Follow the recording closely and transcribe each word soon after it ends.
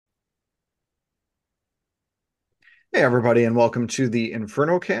Hey, everybody, and welcome to the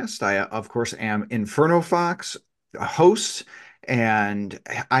Inferno cast. I, of course, am Inferno Fox, a host, and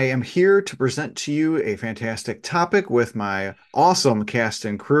I am here to present to you a fantastic topic with my awesome cast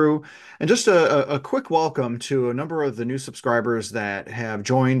and crew. And just a quick welcome to a number of the new subscribers that have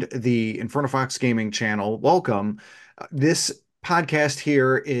joined the Inferno Fox Gaming channel. Welcome. This podcast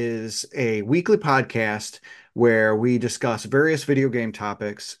here is a weekly podcast where we discuss various video game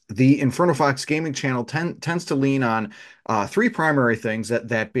topics. The Inferno Fox Gaming channel tends to lean on three primary things,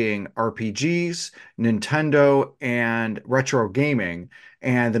 that being RPGs, Nintendo, and retro gaming.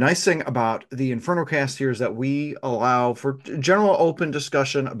 And the nice thing about the Inferno Cast here is that we allow for general open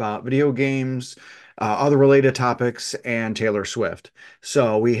discussion about video games, other related topics, and Taylor Swift.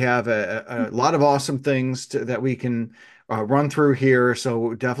 So we have a lot of awesome things that we can run through here.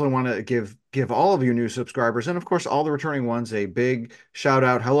 So definitely want to give all of you new subscribers and of course all the returning ones a big shout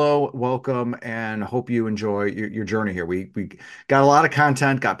out. Hello, welcome, and hope you enjoy your journey here. We got a lot of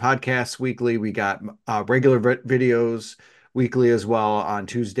content, got podcasts weekly, we got regular videos weekly as well on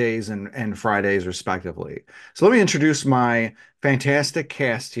Tuesdays and Fridays respectively. So let me introduce my fantastic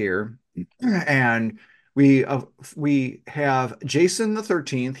cast here. And we have Jason the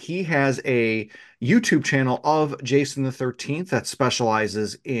 13th. He has a YouTube channel of Jason the 13th that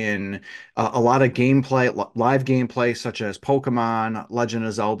specializes in a lot of gameplay, live gameplay, such as Pokemon, Legend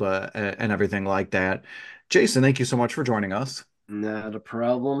of Zelda, and everything like that. Jason, thank you so much for joining us. Not a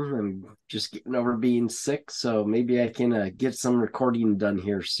problem. I'm just getting over being sick, so maybe I can get some recording done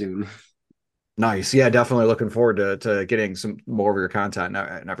here soon. Nice. Yeah, definitely looking forward to getting some more of your content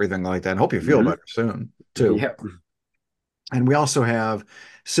and everything like that. And hope you feel Mhm. better soon, too. Yep. And we also have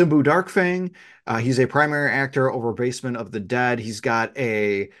Simbu Darkfang. He's a primary actor over Basement of the Dead. He's got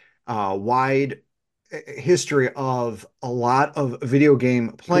a wide history of a lot of video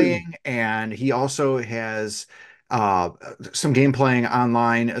game playing, and he also has uh, some game playing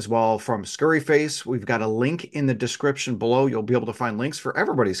online as well from Scurryface. We've got a link in the description below. You'll be able to find links for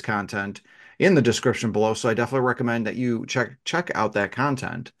everybody's content in the description below. So I definitely recommend that you check out that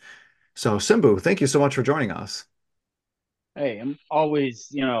content. So Simbu, thank you so much for joining us. Hey, I'm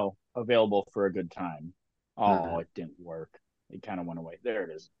always, available for a good time. Oh, Mhm. it didn't work. It kind of went away. There it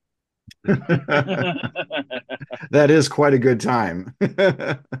is. That is quite a good time.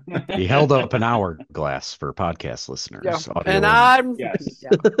 He held up an hourglass for podcast Yeah. listeners, And audio only. I'm Yes. yeah.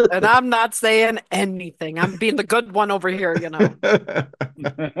 And I'm not saying anything. I'm being the good one over here.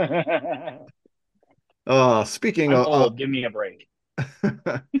 Oh, speaking I'm of old. Give me a break.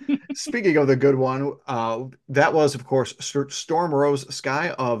 speaking of the good one, that was, of course, Storm Rose Sky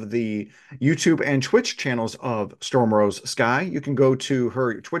of the YouTube and Twitch channels of Storm Rose Sky. You can go to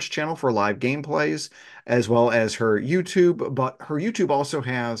her Twitch channel for live gameplays as well as her YouTube, but her YouTube also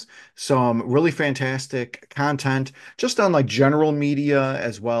has some really fantastic content just on like general media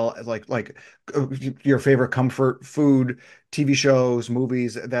as well as like your favorite comfort food, TV shows,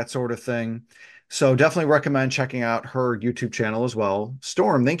 movies, that sort of thing. So definitely recommend checking out her YouTube channel as well.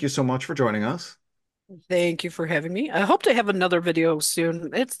 Storm, thank you so much for joining us. Thank you for having me. I hope to have another video soon.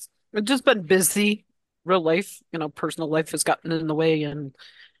 It's just been busy. Real life, personal life has gotten in the way and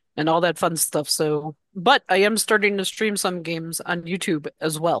all that fun stuff. So, but I am starting to stream some games on YouTube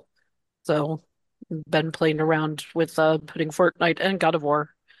as well. So, been playing around with putting Fortnite and God of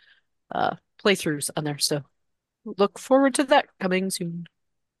War uh playthroughs on there. So, look forward to that coming soon.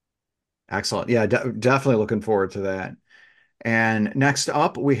 Excellent. Yeah, definitely looking forward to that. And next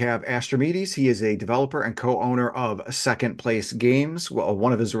up, we have Astromedes. He is a developer and co-owner of Second Place Games. Well,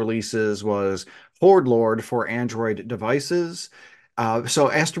 one of his releases was Horde Lord for Android devices. So,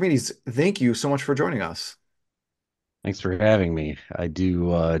 Astromedes, thank you so much for joining us. Thanks for having me. I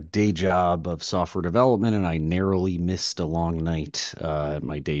do a day job of software development, and I narrowly missed a long night at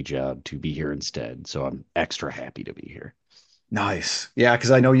my day job to be here instead. So I'm extra happy to be here. Nice. Yeah, because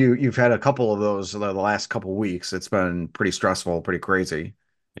I know you've had a couple of those the last couple weeks. It's been pretty stressful, pretty crazy.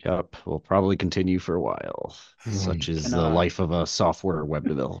 Yep, we'll probably continue for a while. Such is Can the life of a software web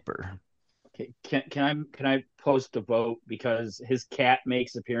developer. can I post a vote because his cat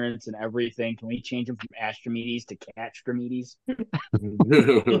makes appearance in everything? Can we change him from Astromedes to Catchtromedes?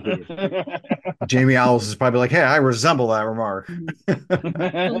 Jamie Owls is probably like, "Hey, I resemble that remark." He'll That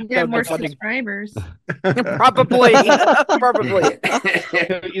get would be more funny. subscribers. Probably. Probably.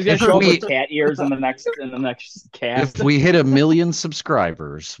 He's gonna If show up with we cat ears in the next if cast, we hit 1 million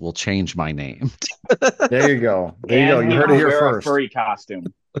subscribers, we'll change my name. There you go. There you go. and You he heard it will here wear a first. furry costume.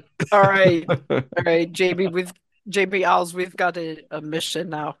 All right. All right, JB, we've JB Owls, we've got a mission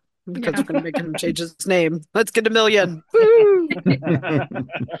now because Yeah. we're gonna make him change his name. Let's get 1 million. Woo!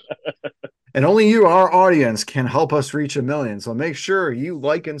 And only you, our audience, can help us reach 1 million. So make sure you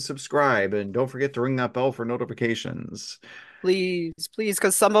like and subscribe, and don't forget to ring that bell for notifications. Please, please,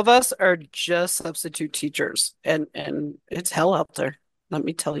 because some of us are just substitute teachers, and it's hell out there. Let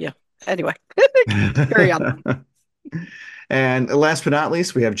me tell you. Anyway, carry on. And last but not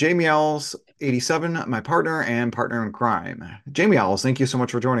least, we have Jamie Owls, 87, my partner and partner in crime. Jamie Owls, thank you so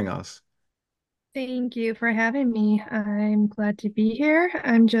much for joining us. Thank you for having me. I'm glad to be here.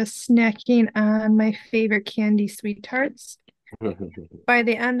 I'm just snacking on my favorite candy, sweet tarts. By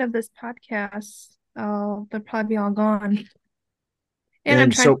the end of this podcast, they'll probably be all gone. And I'm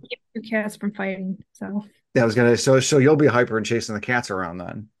And trying so, to keep the cats from fighting. So yeah, I was gonna, so you'll be hyper and chasing the cats around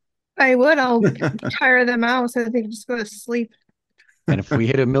then. I'll tire them out so they can just go to sleep. And if we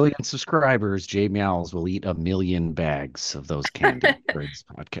hit 1 million subscribers, Jay Meows will eat 1 million bags of those candy for this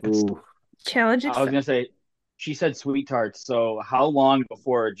podcast. Ooh. Challenge I was gonna say, she said sweet tarts. So how long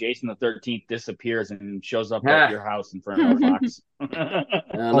before Jason the 13th disappears and shows up at Ha. your house in front of Fox? I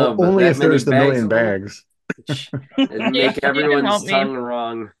don't know, but Only that if many there's the bags million of them, bags. it'd Yeah, make you can everyone's help me. tongue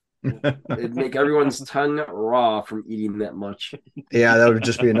wrong. It'd make everyone's tongue raw from eating that much. Yeah, that would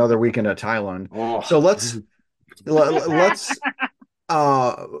just be another weekend at Thailand. Oh. So let's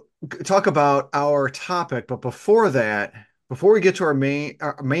uh talk about our topic, but before that, before we get to our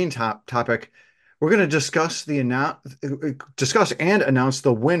main topic, we're going to discuss and announce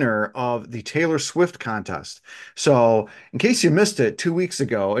the winner of the Taylor Swift contest. So, in case you missed it 2 weeks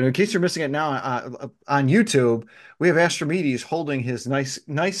ago, and in case you're missing it now on YouTube, we have Astromedes holding his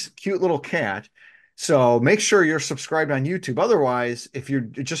nice, cute little cat. So make sure you're subscribed on YouTube. Otherwise, if you're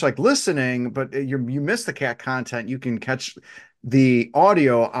just like listening, but you miss the cat content, you can catch the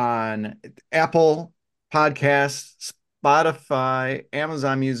audio on Apple Podcasts, Spotify,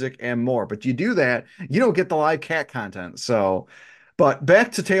 Amazon Music, and more. But you do that, you don't get the live cat content. So, but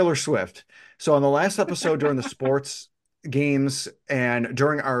back to Taylor Swift. So, on the last episode during the sports games and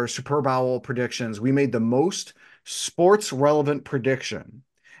during our Super Bowl predictions, we made the most sports relevant prediction.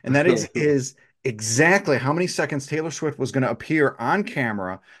 And that is exactly how many seconds Taylor Swift was going to appear on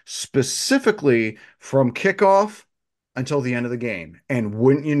camera, specifically from kickoff until the end of the game. And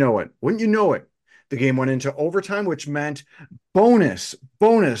wouldn't you know it, the game went into overtime, which meant bonus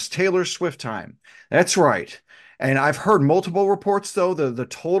Taylor Swift time. That's right. And I've heard multiple reports, though, the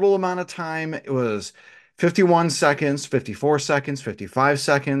total amount of time it was 51 seconds, 54 seconds, 55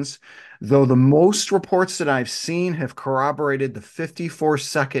 seconds, though the most reports that I've seen have corroborated the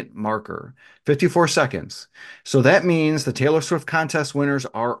 54-second marker. 54 seconds. So that means the Taylor Swift contest winners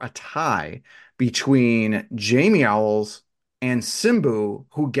are a tie between Jamie Owls and Simbu,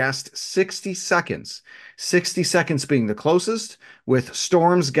 who guessed 60 seconds. 60 seconds being the closest, with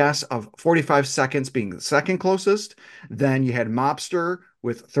Storm's guess of 45 seconds being the second closest. Then you had Mobster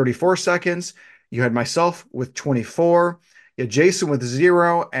with 34 seconds. You had myself with 24. You had Jason with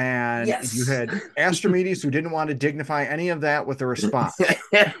 0. And Yes. you had Astromedes, who didn't want to dignify any of that with a response.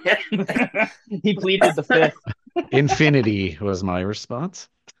 He pleaded the fifth. Infinity was my response.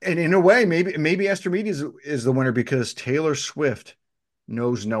 And in a way, maybe Astromedes is the winner because Taylor Swift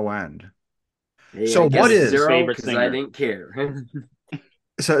knows no end. Hey, So I guess what is zero favorite because I singer? didn't care.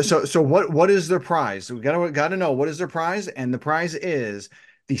 so what is their prize? We gotta know what is their prize, and the prize is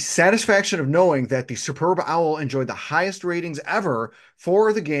the satisfaction of knowing that the Superb Owl enjoyed the highest ratings ever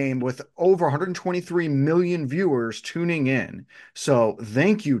for the game with over 123 million viewers tuning in. So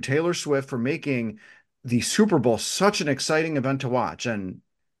thank you, Taylor Swift, for making the Super Bowl such an exciting event to watch. And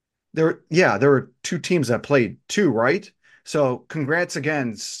there were two teams that played too, right? So congrats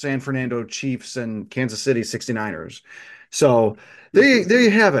again, San Fernando Chiefs and Kansas City 69ers. So there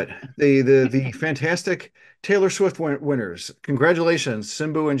you have it. The fantastic Taylor Swift winners. Congratulations,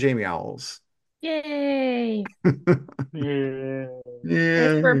 Simbu and Jamie Owls. Yay! Yeah.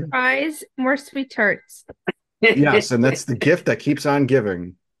 As for Yeah. a prize, more sweet tarts. Yes, and that's the gift that keeps on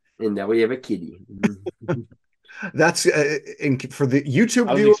giving. And now we have a kitty. That's for the YouTube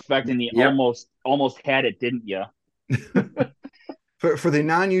I was viewer. expecting the Yep. almost had it, didn't you? For the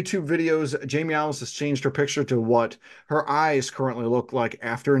non-YouTube videos, Jamie Owls has changed her picture to what her eyes currently look like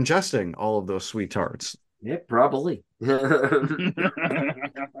after ingesting all of those sweet tarts. Yeah, probably.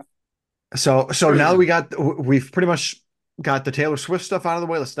 So now we've pretty much got the Taylor Swift stuff out of the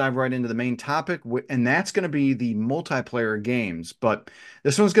way. Let's dive right into the main topic, and that's going to be the multiplayer games. But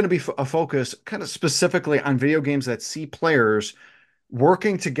this one's going to be a focus kind of specifically on video games that see players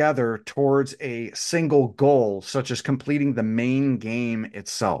working together towards a single goal, such as completing the main game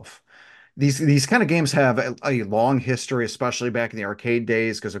itself. These kind of games have a long history, especially back in the arcade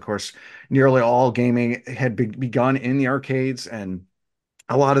days, because of course nearly all gaming had begun in the arcades, and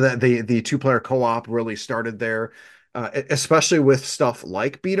A lot of that, the two-player co-op really started there, especially with stuff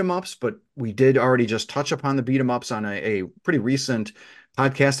like beat 'em ups. But we did already just touch upon the beat 'em ups on a pretty recent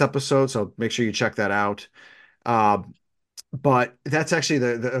podcast episode, so make sure you check that out. Uh, but that's actually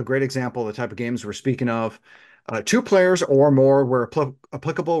a great example of the type of games we're speaking of. Two players or more where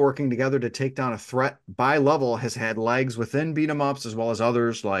applicable, working together to take down a threat by level has had legs within beat 'em ups as well as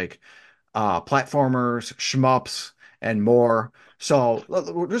others like platformers, shmups, and more. So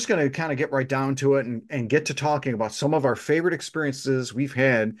we're just going to kind of get right down to it and get to talking about some of our favorite experiences we've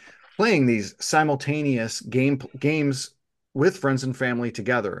had playing these simultaneous games with friends and family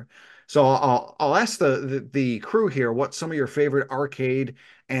together. So I'll ask the crew here what some of your favorite arcade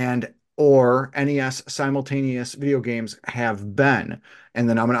and or NES simultaneous video games have been. And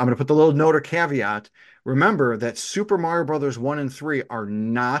then I'm gonna put the little note or caveat. Remember that Super Mario Brothers 1 and 3 are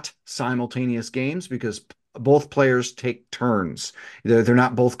not simultaneous games because both players take turns. They're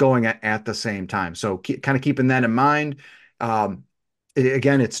not both going at the same time. So kind of keeping that in mind. Um,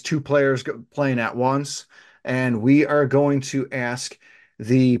 Again, it's two players playing at once. And we are going to ask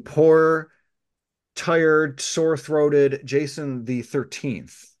the poor, tired, sore-throated Jason the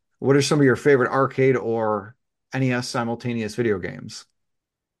 13th. What are some of your favorite arcade or NES simultaneous video games?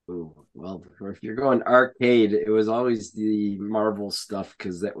 Ooh, well, if you're going arcade, it was always the Marvel stuff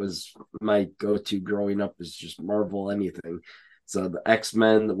because that was my go-to growing up is just Marvel anything. So the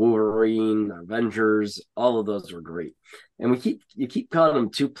X-Men, the Wolverine, the Avengers, all of those were great. And you keep calling them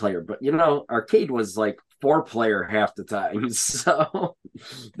two-player, but arcade was like four-player half the time. So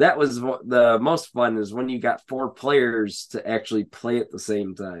that was the most fun is when you got four players to actually play at the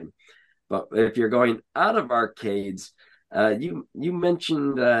same time. But if you're going out of arcades, you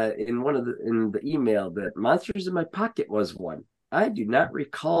mentioned in the email that Monsters in My Pocket was one. I do not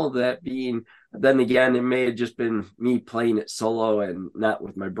recall that being. Then again, it may have just been me playing it solo and not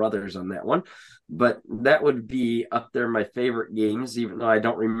with my brothers on that one. But that would be up there my favorite games, even though I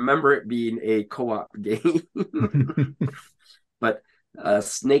don't remember it being a co-op game. But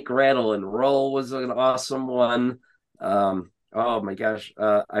Snake Rattle and Roll was an awesome one. Oh my gosh,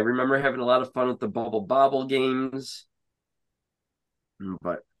 I remember having a lot of fun with the Bubble Bobble games.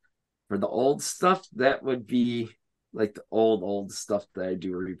 But for the old stuff, that would be like the old stuff that I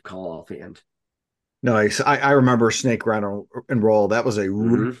do recall offhand. Nice. I remember Snake Rattle and Roll. That was a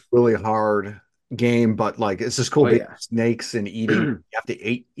Mm-hmm. really hard game, but like it's just cool Oh being yeah. snakes and eating. You have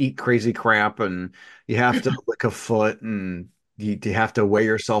to eat crazy crap, and you have to lick a foot, and you have to weigh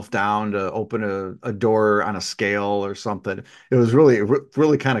yourself down to open a door on a scale or something. It was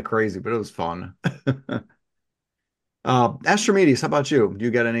really kind of crazy, but it was fun. Astromedes, how about you?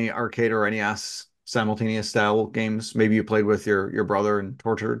 You got any arcade or NES simultaneous style games? Maybe you played with your brother and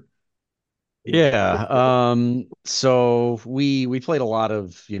tortured. Yeah. So we played a lot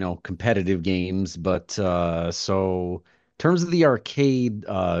of, competitive games, but so in terms of the arcade,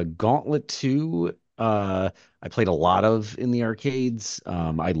 Gauntlet 2, I played a lot of in the arcades.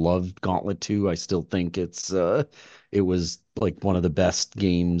 I loved Gauntlet 2. I still think it was like one of the best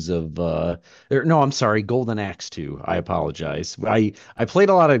games of no, I'm sorry, Golden Axe 2. I apologize. I played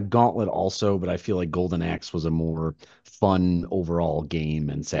a lot of Gauntlet also, but I feel like Golden Axe was a more fun overall game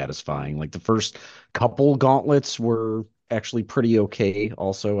and satisfying. Like the first couple gauntlets were actually pretty okay.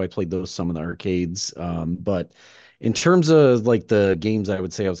 Also, I played those some in the arcades. But in terms of like the games I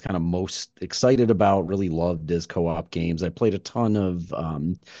would say I was kind of most excited about, really loved as co-op games. I played a ton of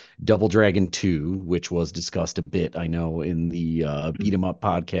Double Dragon 2, which was discussed a bit, I know, in the Beat 'em Up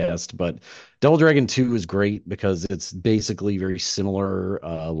podcast, but Double Dragon 2 is great because it's basically very similar,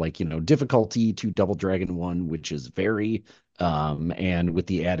 difficulty to Double Dragon 1, which is very, and with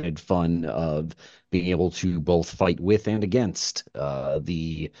the added fun of being able to both fight with and against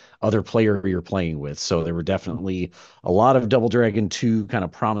the other player you're playing with. So there were definitely a lot of Double Dragon 2 kind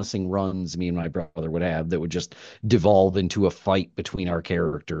of promising runs me and my brother would have that would just devolve into a fight between our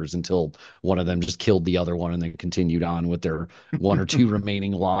characters until one of them just killed the other one and then continued on with their one or two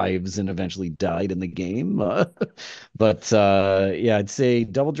remaining lives and eventually died in the game. But yeah, I'd say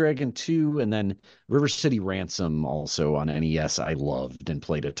Double Dragon 2 and then River City Ransom also on NES I loved and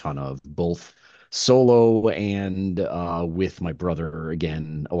played a ton of both solo and with my brother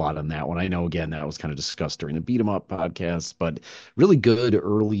again a lot on that one. I know again that was kind of discussed during the Beat 'em Up podcast, but really good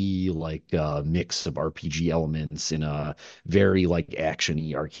early like mix of RPG elements in a very like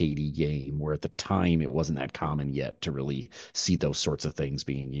actiony arcadey game where at the time it wasn't that common yet to really see those sorts of things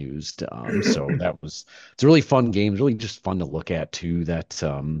being used. So it's a really fun game, really just fun to look at too. That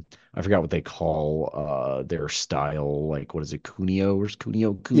I forgot what they call their style, like what is it, Kunio or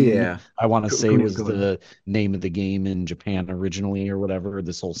Kunio Kun? Yeah. I want to say was Good. the name of the game in Japan originally or whatever.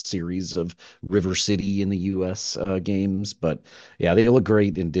 This whole series of River City in the U.S. Games, but yeah, they look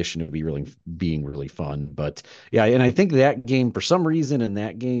great in addition to being really fun. But yeah, and I think that game for some reason in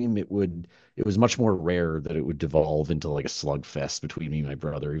that game it was much more rare that it would devolve into like a slugfest between me and my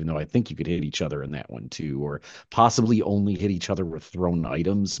brother, even though I think you could hit each other in that one too, or possibly only hit each other with thrown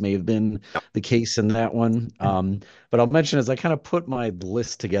items may have been the case in that one. But I'll mention as I kind of put my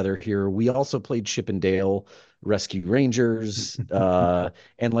list together here, we also played Chip and Dale Rescue Rangers.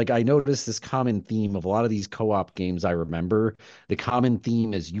 And like I noticed this common theme of a lot of these co-op games I remember. The common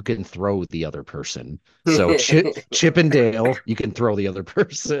theme is you can throw the other person. So Chip and Dale, you can throw the other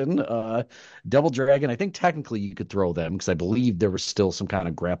person. Double Dragon, I think technically you could throw them because I believe there was still some kind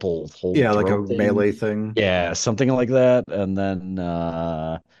of grapple hold Yeah, like a throw thing. melee thing. Yeah, something like that. And then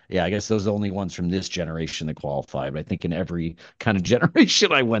yeah, I guess those are the only ones from this generation that qualified. But I think in every kind of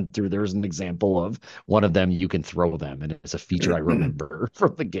generation I went through, there's an example of one of them you can throw them, and it's a feature I remember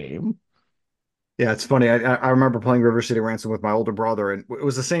from the game. Yeah, it's funny. I remember playing River City Ransom with my older brother, and it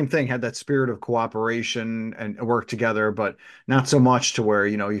was the same thing. Had that spirit of cooperation and work together, but not so much to where,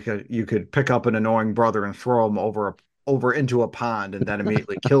 you could pick up an annoying brother and throw him over into a pond, and that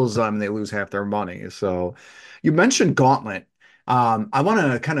immediately kills them, and they lose half their money. So, you mentioned Gauntlet. I want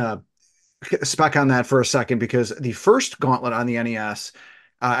to kind of spec on that for a second because the first Gauntlet on the NES,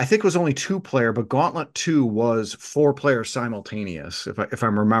 I think was only two player, but Gauntlet 2 was four player simultaneous, if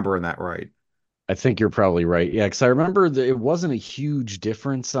I'm remembering that right. I think you're probably right. Yeah, because I remember that it wasn't a huge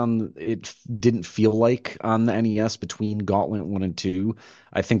difference on didn't feel like on the NES between Gauntlet 1 and 2.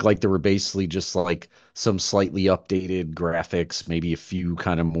 I think like there were basically just like some slightly updated graphics, maybe a few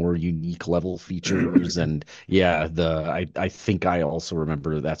kind of more unique level features. And yeah, I think I also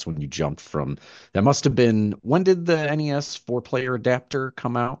remember that's when you jumped from that must have been when did the NES four-player adapter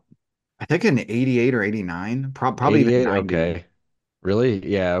come out? I think in 88 or 89, probably even 88? 90. Okay. Really?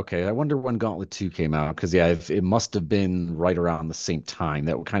 Yeah, okay. I wonder when Gauntlet 2 came out because yeah, it must have been right around the same time.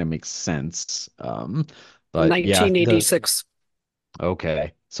 That would kind of make sense. But yeah, the 1986.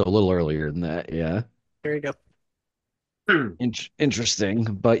 okay. So a little earlier than that, yeah. There you go. Interesting.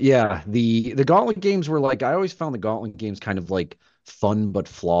 But yeah, the Gauntlet games were like I always found the Gauntlet games kind of like fun but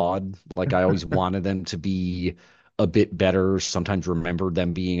flawed. Like I always wanted them to be a bit better, sometimes remembered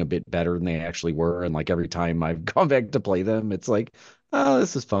them being a bit better than they actually were. And like every time I've gone back to play them, it's like, oh,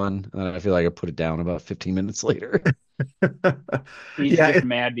 this is fun. And I feel like I put it down about 15 minutes later. He's Yeah, just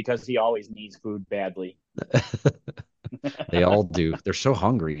mad because he always needs food badly. They all do. They're so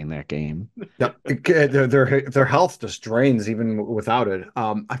hungry in that game. yep. Their health just drains even without it.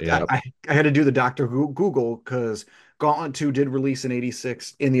 Yeah. I had to do the Doctor Google because Gauntlet 2 did release in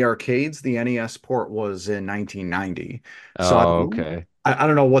 86 in the arcades. The NES port was in 1990. So Oh, okay. I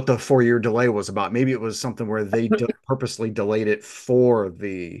don't know what the 4 year delay was about. Maybe it was something where they purposely delayed it for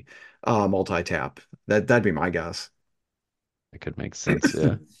the multi-tap. That'd be my guess. That could make sense.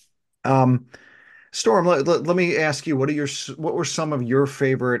 Yeah. Um, Storm, let me ask you, what were some of your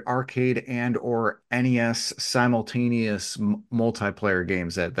favorite arcade and or NES simultaneous multiplayer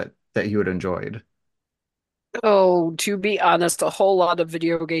games that you had enjoyed? Oh, to be honest, a whole lot of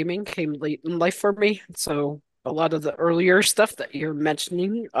video gaming came late in life for me. So a lot of the earlier stuff that you're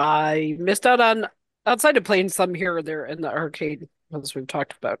mentioning, I missed out on outside of playing some here or there in the arcade, as we've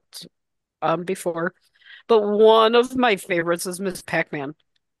talked about before. But one of my favorites is Miss Pac-Man.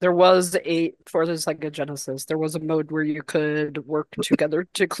 There was a for the Sega Genesis, there was a mode where you could work together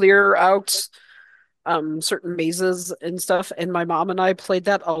to clear out certain mazes and stuff, and my mom and I played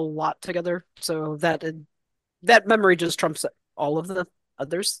that a lot together. So that memory just trumps all of the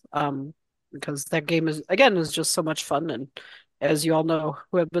others. Because that game is just so much fun. And as you all know,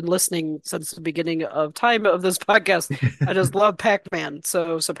 who have been listening since the beginning of time of this podcast, I just love Pac-Man.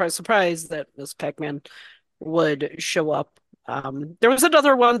 So surprise, surprise that Miss Pac-Man would show up. There was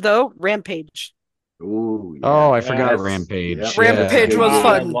another one though, Rampage. Oh Oh, yeah, I forgot Yes. yep. Rampage. That's a Yeah. Rampage good was I game.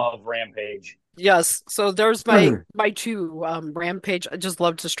 fun. love Rampage. Yes, so there's my two Rampage. I just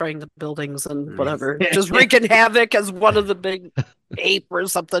love destroying the buildings and whatever, just wreaking havoc as one of the big ape or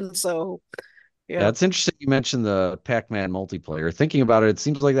something. So Yeah, yeah, it's interesting you mentioned the Pac-Man multiplayer. Thinking about it, it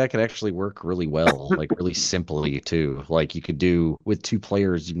seems like that could actually work really well, like really simply too. Like you could do with two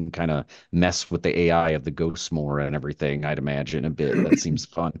players, you can kind of mess with the AI of the ghosts more and everything, I'd imagine a bit. That seems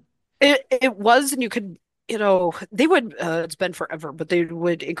fun. it was, and you could, they would. It's been forever, but they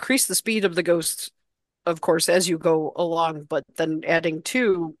would increase the speed of the ghosts, of course, as you go along. But then adding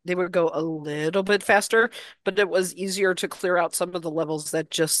two, they would go a little bit faster, but it was easier to clear out some of the levels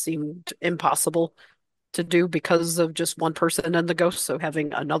that just seemed impossible. to do because of just one person and the ghost. So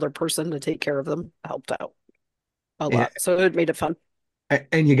having another person to take care of them helped out a Yeah. lot. So it made it fun.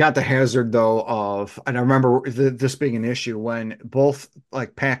 And you got the hazard though of, and I remember this being an issue when both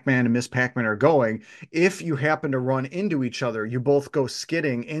like Pac-Man and Miss Pac-Man are going. If you happen to run into each other, you both go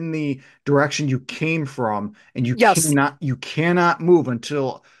skidding in the direction you came from, and Yes. you cannot move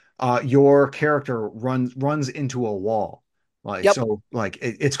until your character runs into a wall. Like Yep. so, like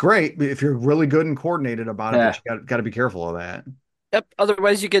it's great if you're really good and coordinated about it, but Yeah, you got to be careful of that. Yep.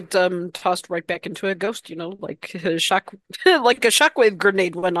 Otherwise, you get tossed right back into a ghost. Like a shock, like a shockwave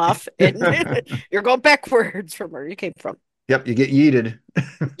grenade went off, and you're going backwards from where you came from. Yep, you get yeeted.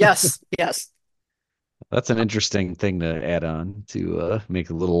 Yes. Yes. That's an interesting thing to add on to make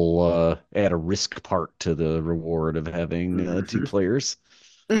a little add a risk part to the reward of having two Mhm. players.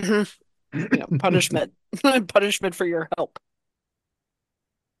 Hmm. Punishment, punishment for your help.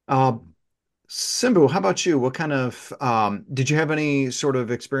 Uh, Simbu, how about you? What kind of did you have any sort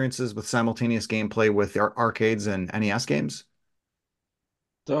of experiences with simultaneous gameplay with arcades and NES games?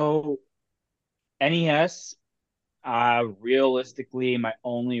 So NES, realistically, my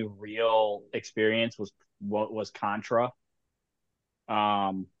only real experience was what was Contra.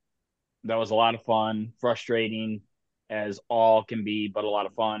 Um, that was a lot of fun, frustrating as all can be, but a lot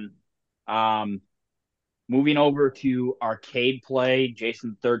of fun. Um, moving over to arcade play,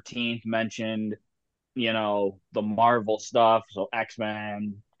 Jason 13th mentioned, the Marvel stuff. So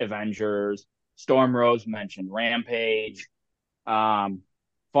X-Men, Avengers, Storm Rose mentioned Rampage. Um,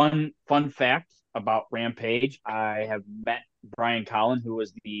 fun fact about Rampage: I have met Brian Collin, who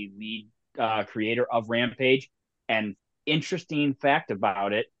was the lead creator of Rampage, and interesting fact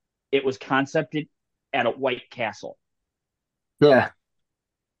about it, it was concepted at a White Castle. Yeah,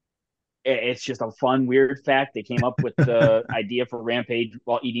 It's just a fun, weird fact. They came up with the idea for Rampage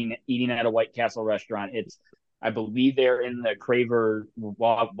while eating at a White Castle restaurant. I believe they're in the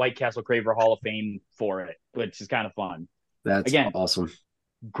White Castle Craver Hall of Fame for it, which is kind of fun. that's Again, awesome.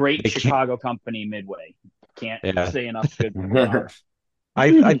 great They can't. Chicago company, Midway. Can't Yeah, say enough good things about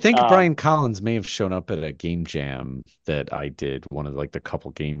I them. think Brian Collins may have shown up at a game jam that I did. One of like the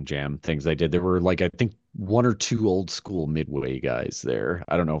couple game jam things I did. There were like I think one or two old school Midway guys there.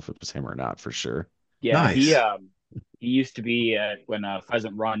 I don't know if it was him or not for sure. Yeah, Nice. he used to be when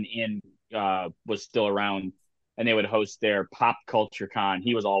Pheasant Run in was still around, and they would host their pop culture con.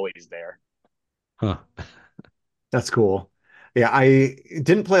 He was always there. Huh. That's cool. Yeah, I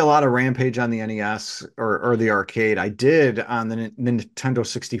didn't play a lot of Rampage on the NES or the arcade. I did on the Nintendo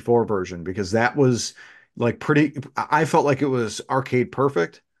 64 version because that was like pretty, I felt like it was arcade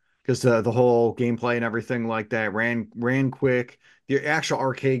perfect because the whole gameplay and everything like that ran quick. The actual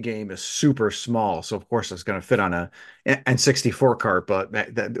arcade game is super small, so of course it's going to fit on a N64 cart, but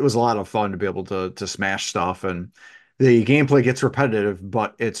it was a lot of fun to be able to smash stuff, and the gameplay gets repetitive,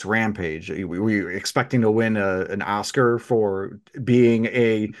 but it's Rampage. We were expecting to win an Oscar for being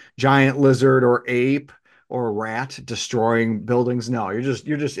a giant lizard or ape or rat destroying buildings. No, you're just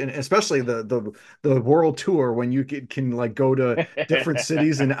and especially the world tour when you can like go to different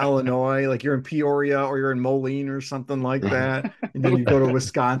cities in Illinois, like you're in Peoria or you're in Moline or something like that, and then you go to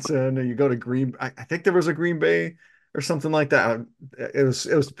Wisconsin and you go to I think there was a Green Bay or something like that. It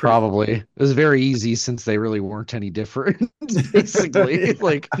was pretty fun. Probably. It was very easy since they really weren't any different, basically. Yeah.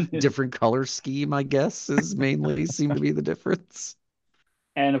 Like different color scheme, I guess, is mainly seem to be the difference.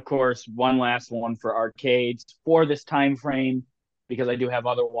 And of course, one last one for arcades for this time frame, because I do have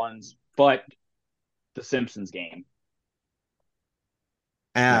other ones, but the Simpsons game.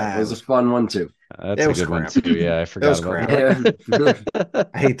 That Ah, was a fun one too. That's it a was good one crap. too. Yeah, I It was forgot about crap. Yeah.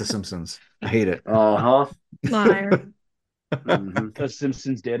 I hate The Simpsons. I hate it. Uh-huh. Liar. Hmm. The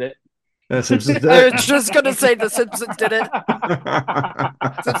Simpsons did it. The Simpsons did I it. was just gonna say the Simpsons did it.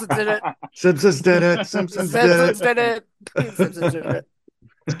 Simpsons did it. Simpsons did it. Simpsons did Simpsons it. did it. Simpsons did it.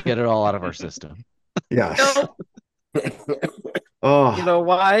 Let's get it all out of our system. Yes. No, you Oh, know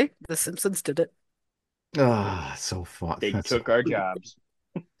why? The Simpsons did it. oh, so fun. They That's so took our funny. jobs.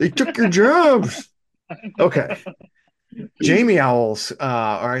 They took your jobs. Okay. Jamie owls, or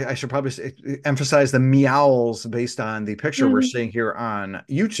I should probably emphasize the meowls based on the picture we're Mhm. seeing here on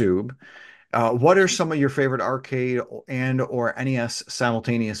YouTube. What are some of your favorite arcade and or NES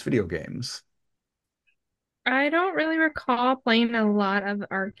simultaneous video games? I don't really recall playing a lot of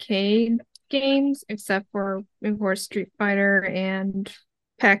arcade games except for, of course, Street Fighter and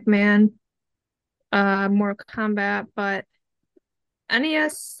Pac-Man, Mortal Kombat, but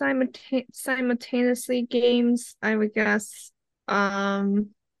NES simultaneously games, I would guess.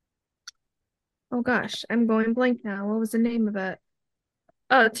 Um, oh gosh, I'm going blank now. What was the name of it?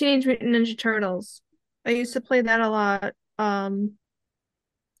 Oh, Teenage Mutant Ninja Turtles. I used to play that a lot.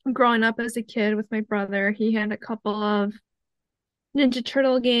 Growing up as a kid with my brother, he had a couple of Ninja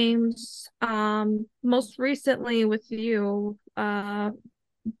Turtle games. Most recently with you,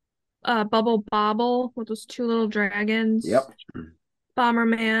 Bubble Bobble with those two little dragons, Yep.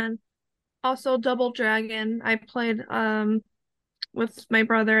 Bomberman, also Double Dragon. I played with my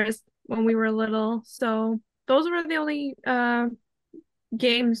brothers when we were little. So those were the only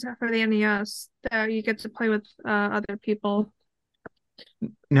games for the NES that you get to play with other people.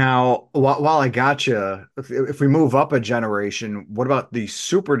 Now, while I got you, if we move up a generation, what about the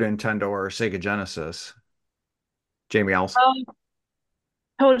Super Nintendo or Sega Genesis? Jamie Else? Um,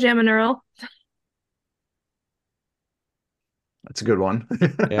 Toe Jam and Earl. That's a good one.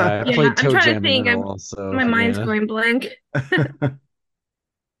 Yeah, I Yeah, played I'm Toe trying to Jam and think. Earl also. My mind's Yeah. going blank.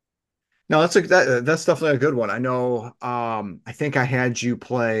 No, that's definitely a good one. I know I think I had you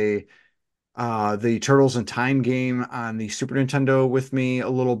play the Turtles in Time game on the Super Nintendo with me a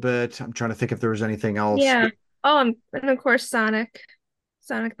little bit. I'm trying to think if there was anything else. Yeah. Oh, and of course Sonic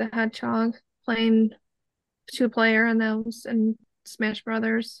the Hedgehog, playing two-player in those and Smash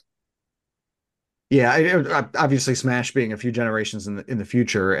Brothers. Yeah, obviously Smash being a few generations in the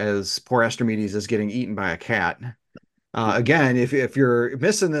future as poor Astromedes is getting eaten by a cat. Again, if you're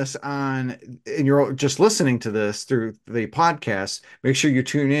missing this on and you're just listening to this through the podcast, make sure you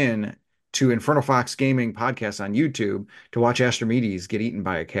tune in to Inferno Fox Gaming podcast on YouTube to watch Astromedes get eaten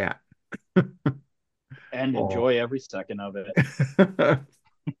by a cat. And Oh. enjoy every second of it.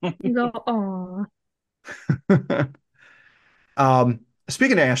 You go, oh.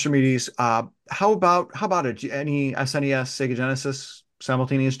 Speaking of Astromedes, how about any SNES, Sega Genesis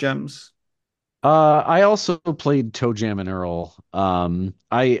simultaneous gems? I also played Toe Jam and Earl.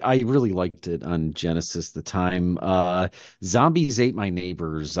 I really liked it on Genesis at the time. Zombies Ate My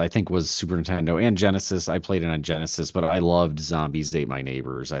Neighbors, I think was Super Nintendo and Genesis. I played it on Genesis, but I loved Zombies Ate My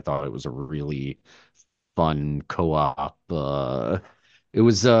Neighbors. I thought it was a really fun co-op. It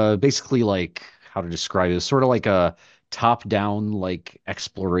was basically like how to describe it. It was sort of like a top-down like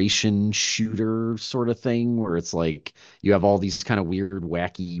exploration shooter sort of thing where it's like you have all these kind of weird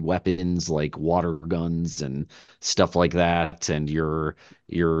wacky weapons like water guns and stuff like that, and you're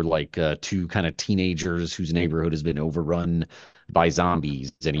like two kind of teenagers whose neighborhood has been overrun by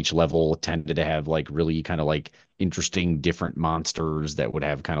zombies, and each level tended to have like really kind of like interesting different monsters that would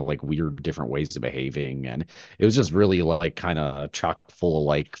have kind of like weird different ways of behaving. And it was just really like kind of chock full of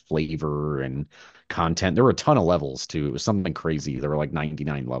like flavor and content. There were a ton of levels too. It was something crazy. There were like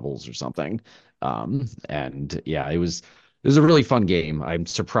 99 levels or something. And yeah, it was a really fun game. I'm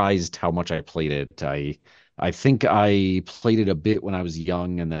surprised how much I played it. I think I played it a bit when I was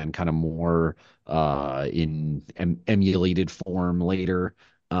young and then kind of more in emulated form later.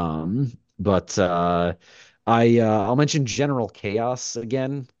 But I'll mention General Chaos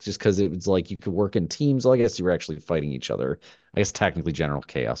again, just because it was like you could work in teams. Well, I guess you were actually fighting each other. I guess technically General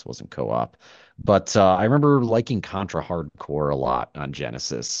Chaos wasn't co-op, but I remember liking Contra Hardcore a lot on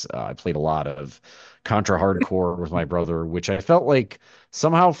Genesis. I played a lot of Contra Hardcore with my brother, which I felt like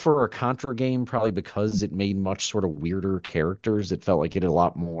somehow for a Contra game, probably because it made much sort of weirder characters, it felt like it had a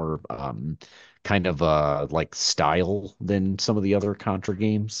lot more kind of like style than some of the other Contra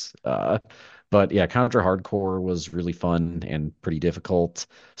games. But yeah, Contra Hardcore was really fun and pretty difficult.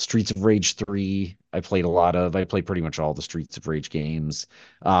 Streets of Rage 3, I played a lot of. I played pretty much all the Streets of Rage games.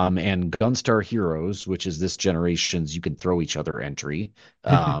 And Gunstar Heroes, which is this generation's you can throw each other entry.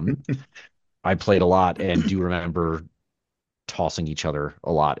 I played a lot and do remember tossing each other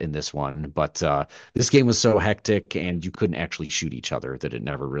a lot in this one. But this game was so hectic and you couldn't actually shoot each other that it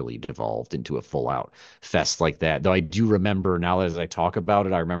never really devolved into a full out fest like that. Though I do remember now as I talk about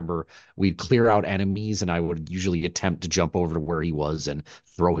it, I remember we'd clear out enemies and I would usually attempt to jump over to where he was and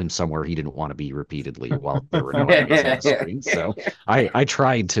throw him somewhere he didn't want to be repeatedly while there were no enemies on the screen. So I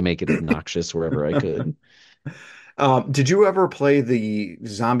tried to make it obnoxious wherever I could. Did you ever play the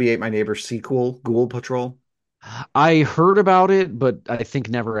Zombie Ate My Neighbor sequel, Ghoul Patrol? I heard about it, but I think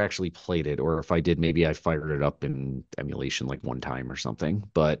never actually played it. Or if I did, maybe I fired it up in emulation like one time or something.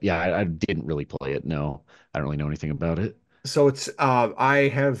 But yeah, I didn't really play it. No, I don't really know anything about it. So it's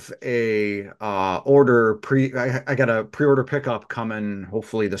I have a order pre I got a pre-order pickup coming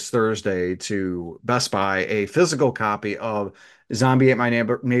hopefully this Thursday to Best Buy, a physical copy of Zombie Ate My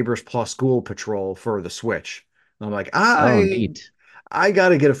Neighbors plus Ghoul Patrol for the Switch. And I'm like, Oh, I neat. I got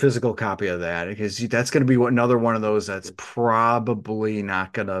to get a physical copy of that because that's going to be another one of those that's probably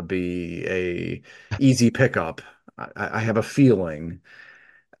not going to be a easy pickup. I have a feeling.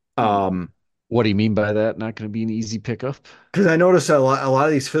 Um, What do you mean by that? Not going to be an easy pickup? Because I noticed a lot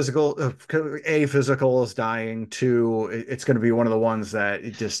of these physical, physical is dying. Two, it's going to be one of the ones that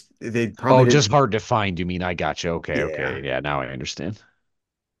it just they probably Oh, just didn't. hard to find. You mean I got you. Okay, Yeah. okay. Yeah, now I understand.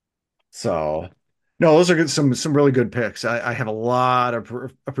 So, no, those are good, some really good picks. I have a lot of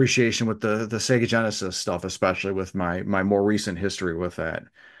appreciation with the Sega Genesis stuff, especially with my more recent history with that.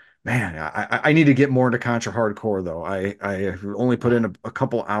 Man, I need to get more into Contra Hardcore though. I only put in a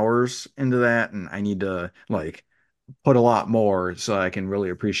couple hours into that, and I need to like put a lot more so I can really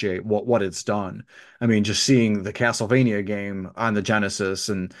appreciate what it's done. I mean, just seeing the Castlevania game on the Genesis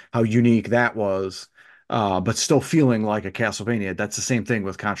and how unique that was, but still feeling like a Castlevania. That's the same thing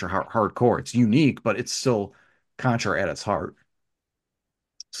with Contra Hardcore. It's unique, but it's still Contra at its heart.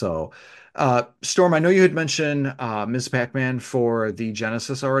 So, Storm, I know you had mentioned Ms. Pac-Man for the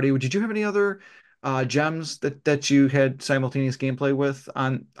Genesis already. Did you have any other gems that you had simultaneous gameplay with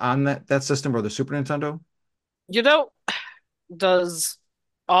on that system or the Super Nintendo? You know, does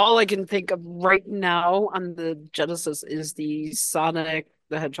all I can think of right now on the Genesis is the Sonic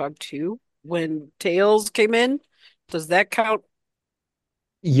the Hedgehog 2 when Tails came in. Does that count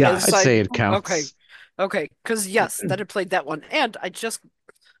as I'd Yes. side? say it Okay. counts. Okay. Because yes, that had played that one. And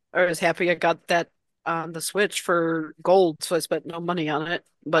I was happy I got that on the Switch for gold, so I spent no money on it.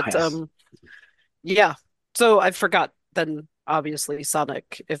 But Nice. yeah. So I forgot then obviously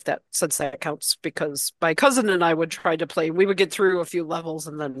Sonic, if that since that counts, because my cousin and I would try to play. We would get through a few levels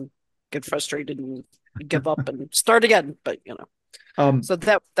and then get frustrated and give up and start again. But Um, so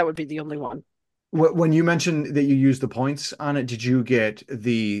that would be the only one. when you mentioned that you used the points on it, did you get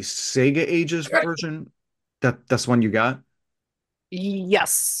the Sega Ages version? That's one you got?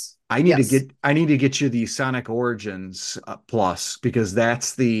 Yes. Yes. I need to get you the Sonic Origins Plus because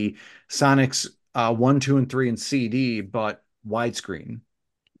that's the Sonic's 1, 2, and 3 in CD, but widescreen.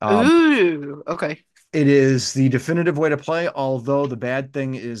 Um, Ooh, okay. it is the definitive way to play, although the bad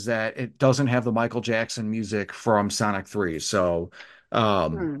thing is that it doesn't have the Michael Jackson music from Sonic 3. So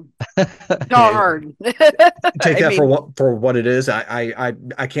um, Hmm. yeah, Darn. take I that mean, for what it is.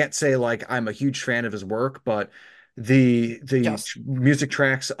 I can't say like I'm a huge fan of his work, but the yes. music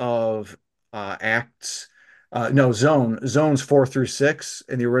tracks of acts no zones 4 through 6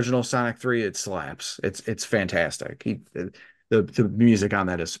 in the original Sonic 3, it slaps. It's fantastic. The music on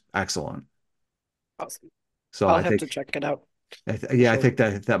that is excellent. Awesome. So I'll have to check it out for yeah, I sure. think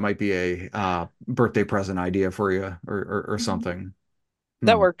that might be a birthday present idea for you or something.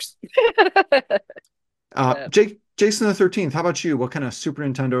 That Hmm. works. Jason the 13th, how about you? What kind of Super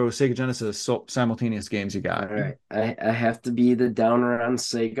Nintendo, Sega Genesis simultaneous games you All got? right. I have to be the downer on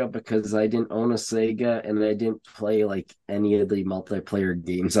Sega because I didn't own a Sega and I didn't play like any of the multiplayer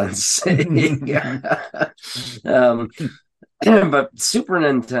games on Sega. um, but Super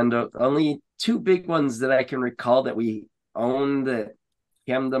Nintendo, only two big ones that I can recall that we owned that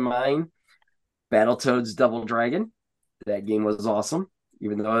came to mind. Battletoads Double Dragon. That game was awesome,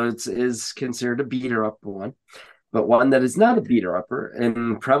 even though it is considered a beater up one. But one that is not a beater upper,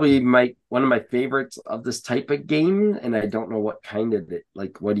 and probably my one of my favorites of this type of game, and I don't know what kind of it,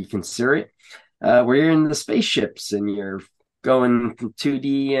 like what do you consider it? Where you're in the spaceships and you're going from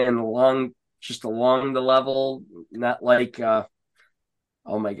 2D and along just along the level, not like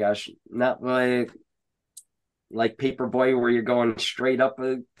oh my gosh, not like Paperboy where you're going straight up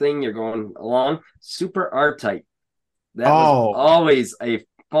a thing, you're going along. Super R type. That was Oh, always a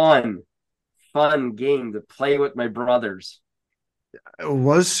fun game to play with my brothers.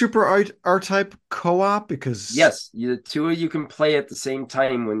 was Super R-Type co-op? Because Yes, the two of you can play at the same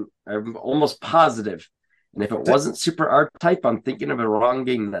time when I'm almost positive. And if it that, wasn't Super R type, I'm thinking of a wrong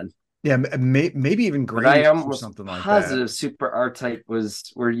game then. yeah, maybe even But I Gradius or am almost something like that. positive Super R type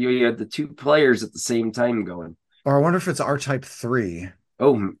was where you had the two players at the same time going. Or I wonder if it's R-Type 3.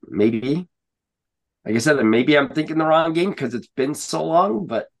 Oh, maybe. Like I said, maybe I'm thinking the wrong game because it's been so long,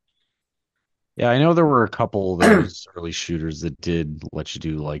 but Yeah, I know there were a couple of those early shooters that did let you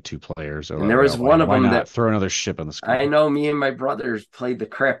do like two players. and Oh, there was well, one of why them not that throw another ship on the I screen? know me and my brothers played the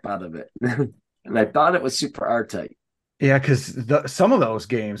crap out of it. And I thought it was Super R type. Yeah, because some of those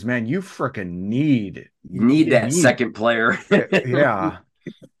games, man, you freaking You need you that need second player. yeah.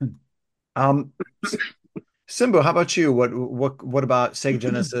 Um, Simbu, how about you? What about Sega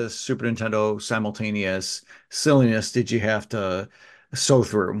Genesis, Super Nintendo simultaneous silliness did you have to sew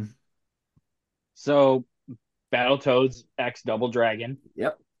through? So Battletoads X Double Dragon,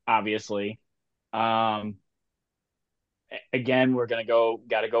 Yep. obviously. Um, again, we're gonna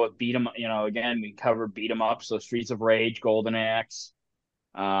got to go with beat 'em. Again, we covered beat 'em up. So Streets of Rage, Golden Axe.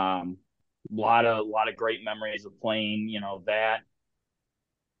 Um, lot of great memories of playing. That.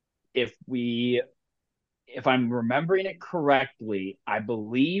 if we if I'm remembering it correctly, I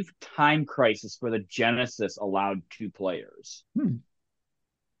believe Time Crisis for the Genesis allowed 2 players, Hmm.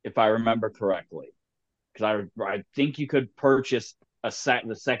 if I remember correctly. Because I think you could purchase the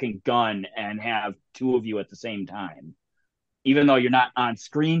second gun and have two of you at the same time, even though you're not on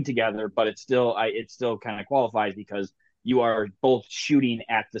screen together. But it still kind of qualifies because you are both shooting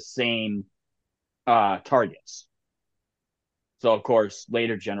at the same targets. So of course,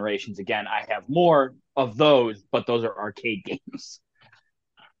 later generations, again, I have more of those, but those are arcade games.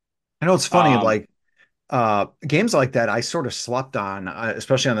 I know it's funny, Um, like games like that I sort of slept on,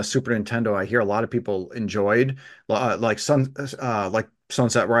 especially on the Super Nintendo. I hear a lot of people enjoyed like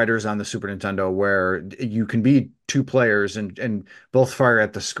Sunset Riders on the Super Nintendo, where you can be two players and both fire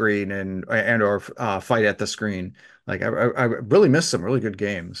at the screen and or fight at the screen. Like I really missed some really good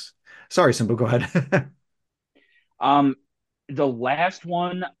games. Sorry, Simple, go ahead. um, the last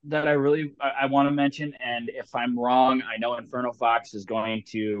one that I want to mention, and if I'm wrong, I know Inferno Fox is going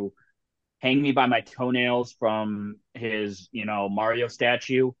to hang me by my toenails from his, Mario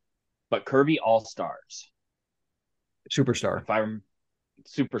statue, but Kirby All Stars. Superstar. If I'm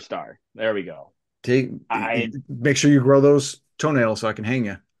Superstar, there we go. Take I make sure you grow those toenails so I can hang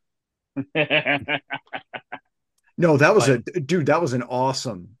you. No, that was but a dude, that was an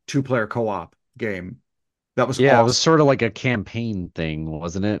awesome two-player co-op game. That was Yeah, it was awesome. sort of like a campaign thing,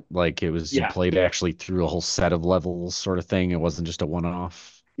 wasn't it? Like it was you yeah, played actually through a whole set of levels sort of thing. It wasn't just a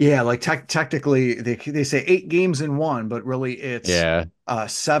one-off. Yeah, like technically they say 8 games in one, but really it's Yeah,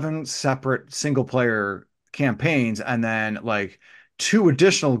 seven separate single player campaigns and then like two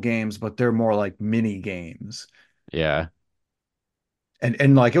additional games, but they're more like mini games. yeah,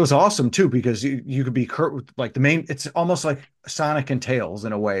 And like it was awesome too because you could be like the main, it's almost like Sonic and Tails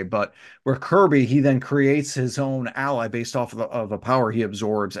in a way, but where Kirby he then creates his own ally based off of a power he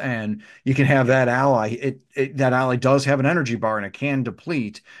absorbs, and you can have that ally. That ally does have an energy bar and it can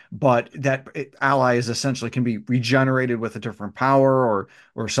deplete, but ally is essentially can be regenerated with a different power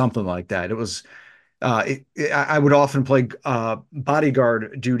or something like that. It was I would often play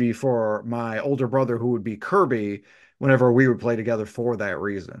bodyguard duty for my older brother, who would be Kirby, whenever we would play together for that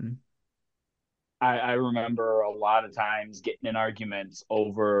reason. I remember a lot of times getting in arguments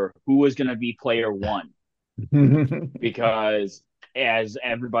over who was going to be player one because, as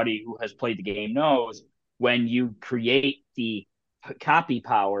everybody who has played the game knows, when you create the copy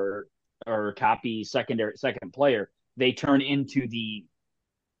power or copy second player, they turn into the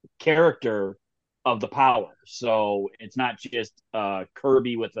character of the power. So it's not just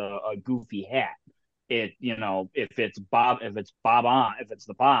Kirby with a goofy hat. If it's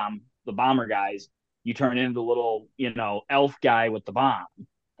the bomber guys, you turn into the little elf guy with the bomb.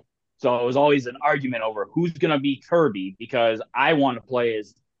 So it was always an argument over who's gonna be Kirby because I want to play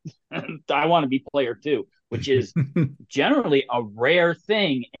as I want to be player two, which is generally a rare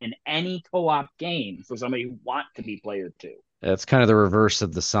thing in any co-op game for somebody who want to be player two. it's kind of the reverse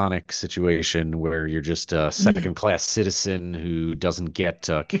of the Sonic situation where you're just a second-class citizen who doesn't get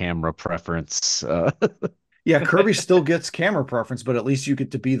camera preference. Yeah, Kirby still gets camera preference, but at least you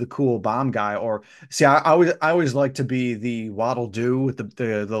get to be the cool bomb guy. Or see, I always like to be the Waddle Doo with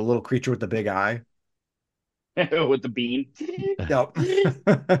the little creature with the big eye. With the beam. Yep.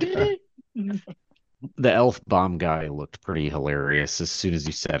 The elf bomb guy looked pretty hilarious. As soon as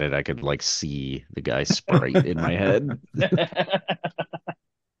you said it, I could like see the guy's sprite in my head.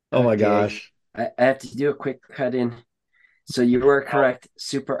 Oh my Okay, gosh. I have to do a quick cut in. So you were correct.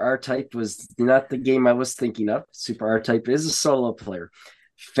 Super R-Type was not the game I was thinking of. Super R-Type is a solo player.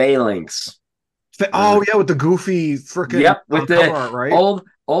 Phalanx. Oh yeah, with the goofy freaking Yep, with cover the art, right?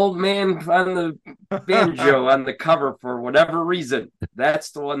 old man on the banjo on the cover for whatever reason.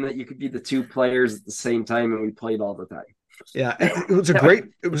 That's the one that you could be the two players at the same time, and we played all the Yeah, time.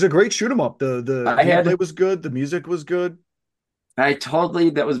 it was a great shoot 'em up. The I gameplay had was good, the music was good. I totally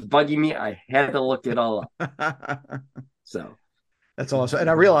that was bugging me. I had to look it all up. So That's awesome. And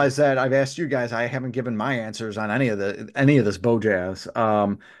I realize that I've asked you guys, I haven't given my answers on any of this Bojazz.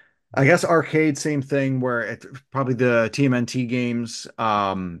 I guess arcade, same thing where it probably the TMNT games,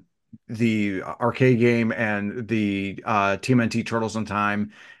 the arcade game and the TMNT Turtles in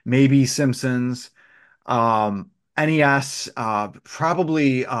Time, maybe Simpsons. NES,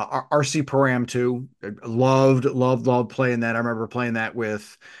 probably RC Pro-Am 2. Loved playing that. I remember playing that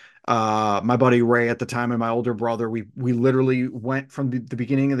with my buddy Ray at the time and my older brother. We literally went from the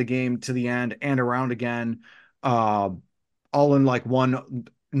beginning of the game to the end and around again, uh, all in like one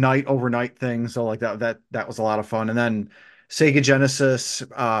night overnight thing. So like that was a lot of fun. And then Sega Genesis,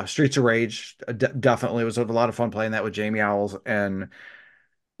 Streets of Rage, definitely was a lot of fun playing that with Jamie Owls and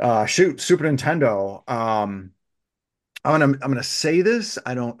Shoot, Super Nintendo. I'm gonna say this.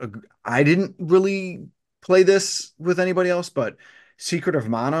 I didn't really play this with anybody else, but Secret of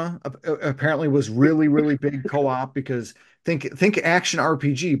Mana apparently was really, really big co-op because think action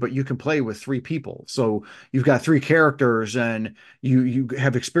RPG, but you can play with three people. So you've got three characters and you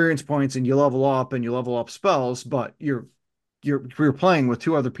have experience points and you level up spells, but you're playing with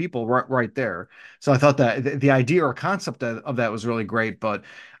two other people right there. So I thought that the idea or concept of that was really great, but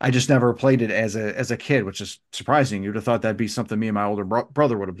I just never played it as a kid, which is surprising. You'd have thought that'd be something me and my older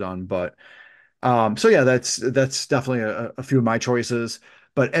brother would have done, but so yeah, that's definitely a few of my choices.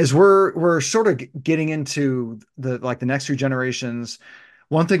 But as we're sort of getting into the next few generations,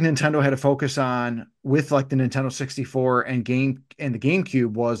 one thing Nintendo had to focus on with like the Nintendo 64 and the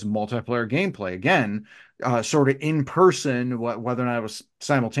GameCube was multiplayer gameplay. Again, sort of in person, whether or not it was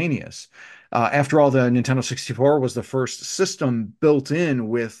simultaneous. After all, the Nintendo 64 was the first system built in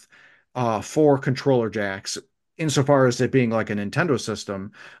with four controller jacks, insofar as it being like a Nintendo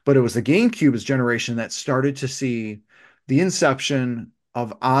system, but it was the GameCube's generation that started to see the inception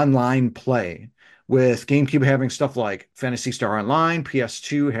of online play, with GameCube having stuff like Phantasy Star Online,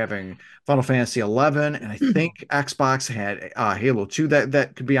 PS2 having Final Fantasy 11, and I think Xbox had Halo 2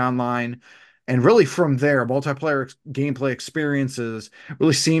 that could be online. And really from there, multiplayer gameplay experiences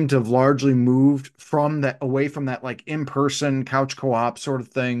really seem to have largely moved from that away from that like in-person couch co-op sort of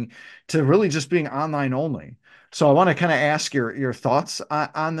thing to really just being online only. So I want to kind of ask your thoughts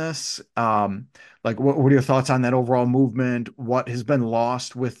on this. Like, what are your thoughts on that overall movement? What has been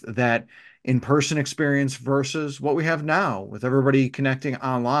lost with that in-person experience versus what we have now with everybody connecting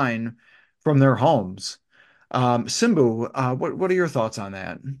online from their homes? Simbu, what are your thoughts on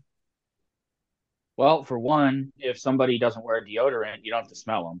that? Well, for one, if somebody doesn't wear deodorant, you don't have to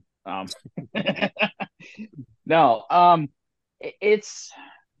smell them. No,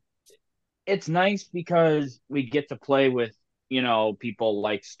 it's nice because we get to play with people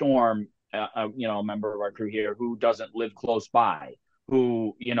like Storm, a member of our crew here who doesn't live close by,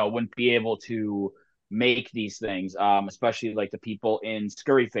 who wouldn't be able to make these things, especially like the people in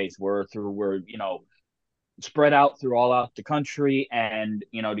Scurryface were spread out through all out the country, and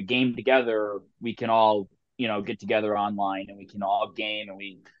to game together we can all get together online and we can all game, and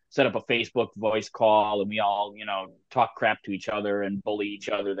we set up a Facebook voice call and we all talk crap to each other and bully each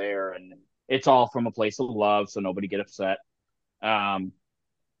other there, and it's all from a place of love, so nobody get upset. um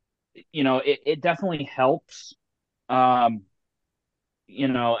it definitely helps. um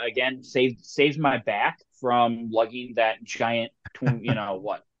Again, saves my back from lugging that giant,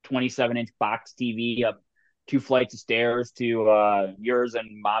 27-inch box TV up two flights of stairs to yours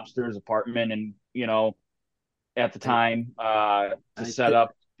and Mobster's apartment, and at the I, time to I, set th-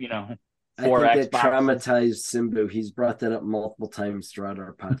 up I four think that Xboxes. traumatized Simbu. He's brought that up multiple times throughout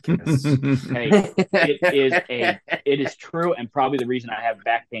our podcasts. Hey, it is true, and probably the reason I have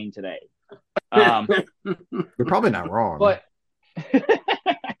back pain today. Um, You're probably not wrong. but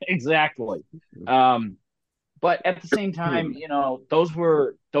exactly. But at the same time,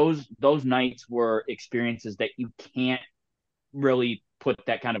 those nights were experiences that you can't really put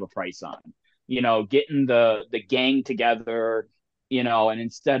that kind of a price on. Getting the gang together, and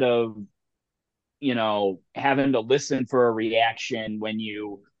instead of having to listen for a reaction when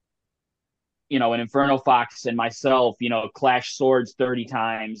an Inferno Fox and myself, clash swords 30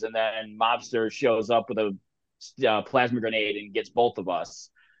 times, and then Mobster shows up with a plasma grenade and gets both of us.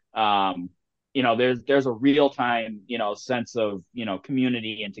 Um, there's a real time, sense of,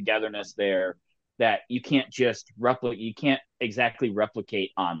 community and togetherness there that you can't exactly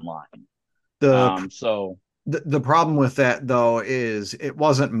replicate online. The So the problem with that though is it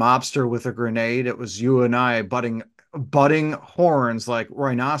wasn't Mobster with a grenade. It was you and I butting horns like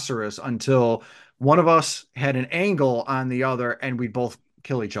rhinoceros until one of us had an angle on the other and we both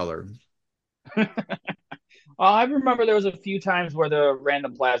kill each other. I remember there was a few times where the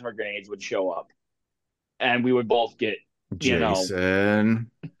random plasma grenades would show up, and we would both get, you know, Jason.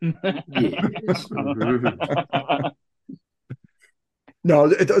 Yes. No,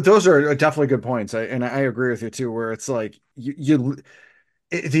 those are definitely good points. And I agree with you too, where it's like the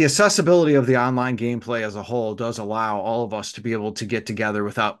accessibility of the online gameplay as a whole does allow all of us to be able to get together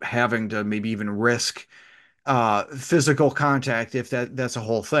without having to maybe even risk physical contact, if that's a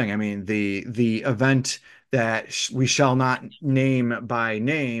whole thing. I mean, the event that we shall not name by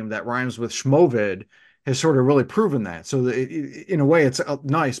name that rhymes with Schmovid has sort of really proven that. So in a way, it's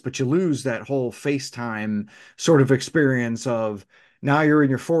nice, but you lose that whole FaceTime sort of experience of now you're in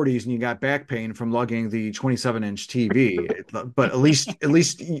your 40s and you got back pain from lugging the 27-inch TV. But at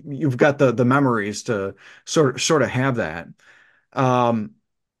least you've got the memories to sort of have that. Um,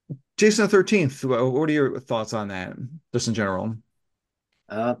 Jason the 13th, what are your thoughts on that, just in general?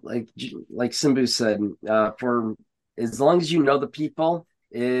 Like Simbu said, for as long as you know the people,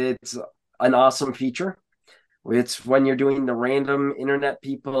 it's an awesome feature. It's when you're doing the random internet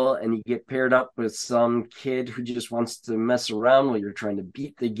people and you get paired up with some kid who just wants to mess around while you're trying to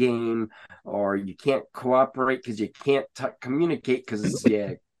beat the game, or you can't cooperate because you can't communicate because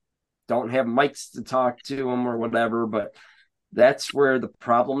you don't have mics to talk to them or whatever. But that's where the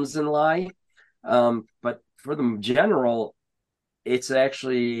problems in lie. But for the general, it's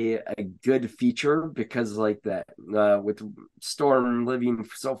actually a good feature because like that with Storm living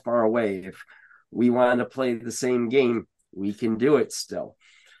so far away, if we want to play the same game, we can do it still.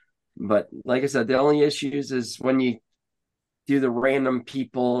 But like I said, the only issues is when you do the random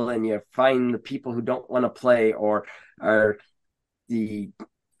people and you find the people who don't want to play or are the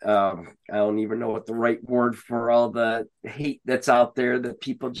I don't even know what the right word for all the hate that's out there that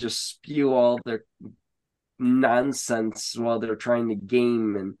people just spew all their nonsense while they're trying to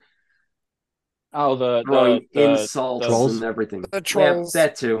game and Oh, throwing insults the and Trolls? everything. The Yeah, trolls.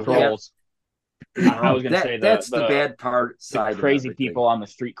 that too. Yep. trolls. I was gonna That say that's the bad part the side of crazy everything. people on the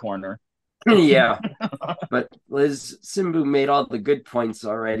street corner. Yeah, but Liz Simbu made all the good points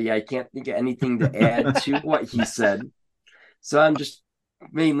already. I can't think of anything to add to what he said, so I'm just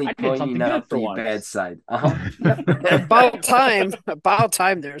mainly I did pointing something good out for the bad once. side. Yep. About time. About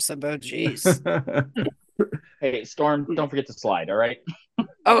time there, Simbo. Jeez. Hey, Storm, don't forget to slide, all right?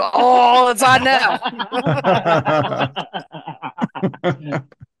 Oh, it's on now.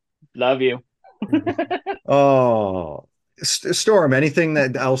 Love you. Oh, Storm, anything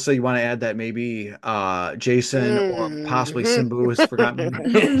that else that you want to add that maybe Jason or possibly Mhm. Simbu has forgotten?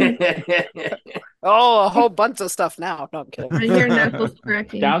 Oh, a whole bunch of stuff now. No, I'm kidding. I hear knuckles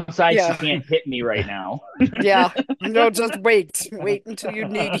cracking. Downside, she Yeah, can't hit me right now. yeah. No, just wait. Wait until you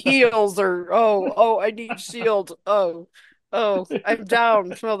need heals or I need shield. I'm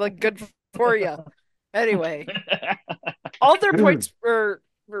down. Well, then good for you. Anyway, all their points were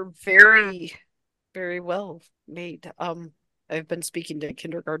very, very well made. I've been speaking to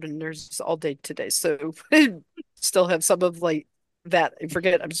kindergarteners all day today, so I still have some of like that. I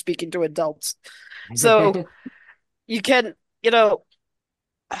forget I'm speaking to adults. So you can, you know,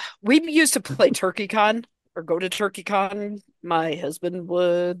 we used to play Turkey Con or go to Turkey Con. My husband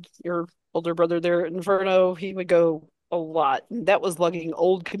would, your older brother there, Inferno, he would go a lot. And that was lugging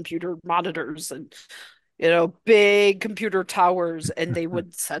old computer monitors and big computer towers, and they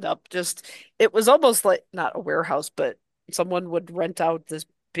would set up just, it was almost like not a warehouse, but someone would rent out this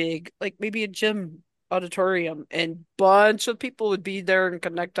big, like maybe a gym auditorium, and bunch of people would be there and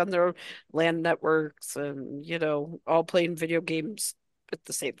connect on their LAN networks and, all playing video games at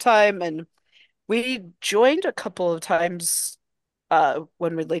the same time. And we joined a couple of times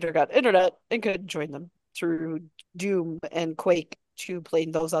when we later got internet and could join them through Doom and Quake to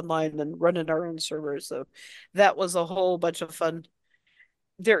playing those online and running our own servers. So that was a whole bunch of fun.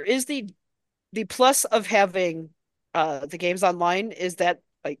 There is the plus of having the games online is that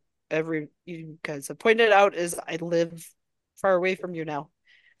like every you guys have pointed out is I live far away from you now.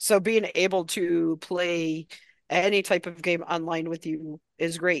 So being able to play any type of game online with you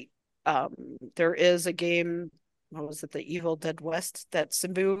is great. There is a game, what was it, the Evil Dead West that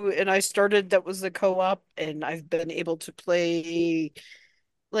Simbu and I started that was a co-op, and I've been able to play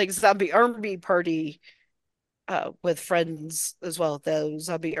like Zombie Army Party with friends as well, the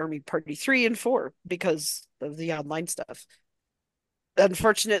Zombie Army Party 3 and 4 because of the online stuff.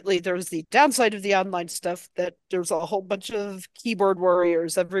 Unfortunately, there's the downside of the online stuff that there's a whole bunch of keyboard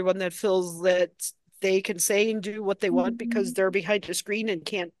warriors, everyone that feels that they can say and do what they want because they're behind a screen and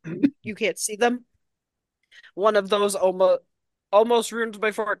you can't see them. One of those almost ruined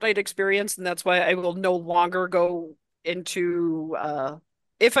my Fortnite experience, and that's why I will no longer go into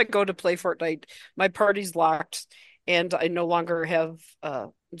if I go to play Fortnite, my party's locked and I no longer have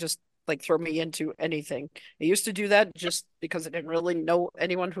just like throw me into anything. I used to do that just because I didn't really know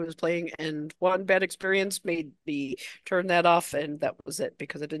anyone who was playing, and one bad experience made me turn that off, and that was it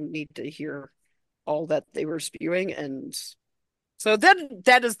because I didn't need to hear all that they were spewing. And so then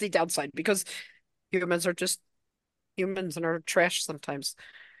that is the downside because humans are just humans and are trash sometimes.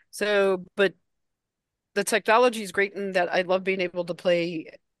 So, but the technology is great in that I love being able to play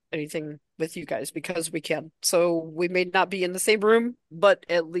anything with you guys because we can. So we may not be in the same room, but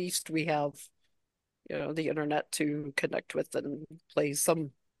at least we have, the internet to connect with and play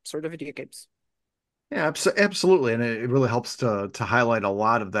some sort of video games. Yeah, absolutely, and it really helps to highlight a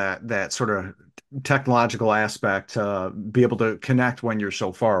lot of that sort of technological aspect to be able to connect when you're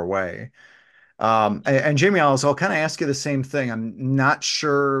so far away. And Jamie, I'll kind of ask you the same thing. I'm not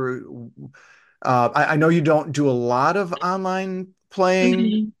sure. I know you don't do a lot of online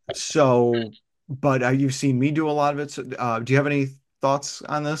playing, so, but you've seen me do a lot of it. So, do you have any thoughts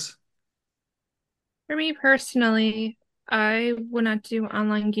on this? For me personally, I would not do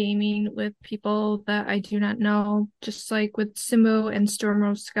online gaming with people that I do not know. Just like with Simu and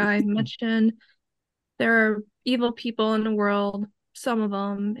Stormrose Sky mentioned, there are evil people in the world, some of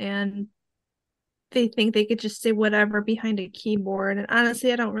them, and they think they could just say whatever behind a keyboard. And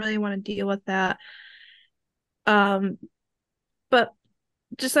honestly, I don't really want to deal with that. Um, but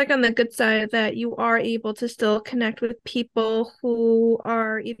just like on the good side of that, you are able to still connect with people who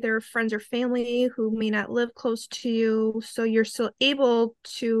are either friends or family who may not live close to you. So you're still able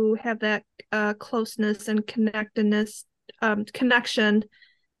to have that closeness and connectedness, connection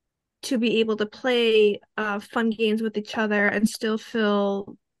to be able to play fun games with each other and still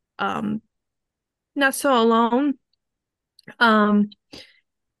feel um, not so alone. Um,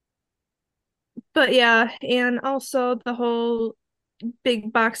 but yeah, and also the whole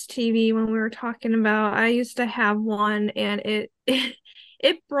big box TV when we were talking about. I used to have one and it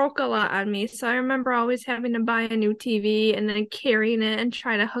broke a lot on me. So I remember always having to buy a new TV and then carrying it and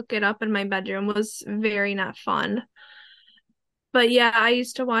try to hook it up in my bedroom was very not fun. But yeah, I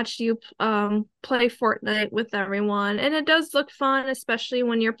used to watch you play Fortnite with everyone and it does look fun, especially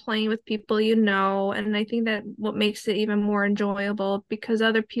when you're playing with people you know, and I think that what makes it even more enjoyable because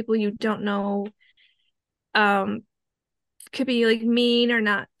other people you don't know um could be like mean or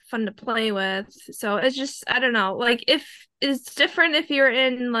not fun to play with. So it's just I don't know. Like if it's different if you're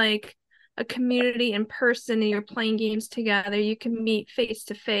in like a community in person and you're playing games together, you can meet face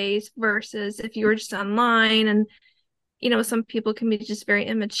to face versus if you were just online and some people can be just very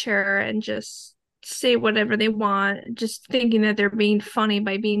immature and just say whatever they want, just thinking that they're being funny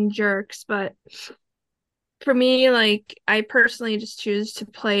by being jerks. But for me, like I personally just choose to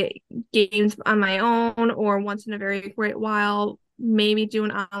play games on my own or once in a very great while, maybe do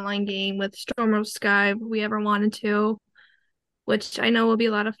an online game with Storm Sky if we ever wanted to, which I know will be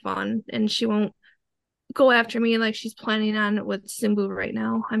a lot of fun. And she won't go after me like she's planning on with Simbu right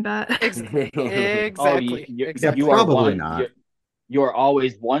now, I bet. Oh, Exactly. Yeah, you Exactly. are probably one. not. You are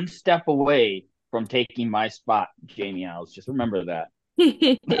always one step away from taking my spot, Jamie Owls. Just remember that.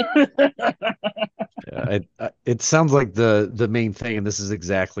 It sounds like the main thing, and this is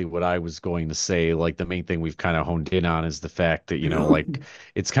exactly what I was going to say. Like the main thing we've kind of honed in on is the fact that, like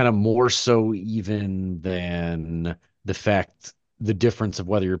it's kind of more so even than the fact, the difference of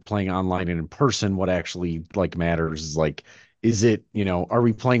whether you're playing online and in person, what actually like matters is like, is it, are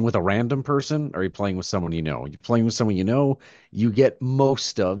we playing with a random person? Are you playing with someone you know? You're playing with someone you know, you get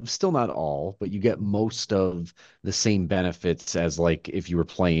most of, still not all, but you get most of the same benefits as like if you were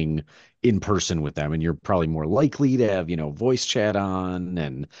playing in person with them, and you're probably more likely to have voice chat on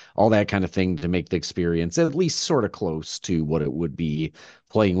and all that kind of thing to make the experience at least sort of close to what it would be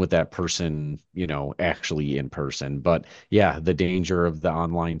playing with that person actually in person. But yeah, the danger of the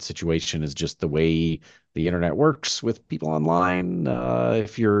online situation is just the way the internet works with people online.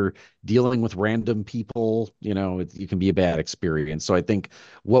 If you're dealing with random people, it can be a bad experience. So I think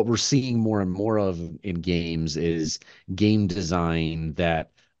what we're seeing more and more of in games is game design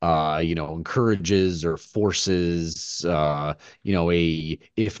that encourages or forces, a,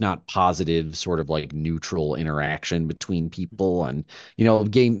 if not positive, sort of like neutral interaction between people. And,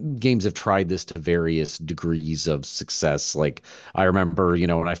 games have tried this to various degrees of success. Like I remember,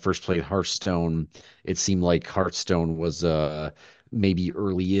 when I first played Hearthstone, it seemed like Hearthstone was a maybe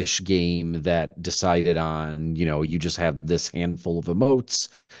early-ish game that decided on, you just have this handful of emotes.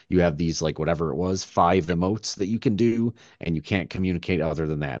 You have these like whatever it was, 5 emotes that you can do, and you can't communicate other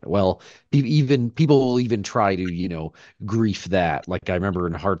than that. Well, even people will even try to, grief that. Like I remember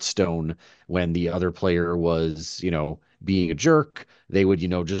in Hearthstone when the other player was, being a jerk, they would,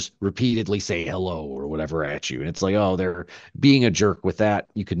 just repeatedly say hello or whatever at you. And it's like, oh, they're being a jerk with that.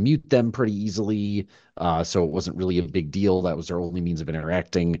 You could mute them pretty easily. So it wasn't really a big deal. That was their only means of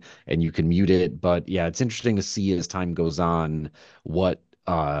interacting, and you can mute it. But yeah, it's interesting to see as time goes on what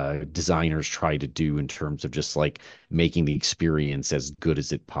designers try to do in terms of just like making the experience as good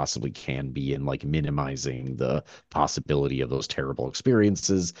as it possibly can be and like minimizing the possibility of those terrible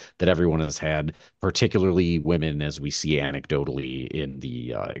experiences that everyone has had, particularly women, as we see anecdotally in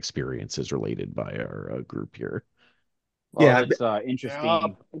the experiences related by our group here. Well, Yeah, it's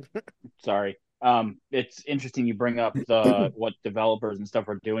interesting. Sorry. It's interesting you bring up the what developers and stuff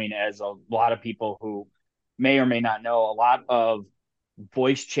are doing, as a lot of people who may or may not know, a lot of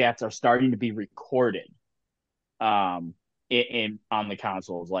voice chats are starting to be recorded. Um, on the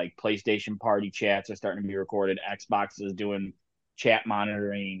consoles. Like PlayStation party chats are starting to be recorded. Xbox is doing chat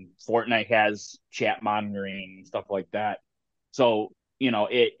monitoring. Fortnite has chat monitoring, stuff like that. So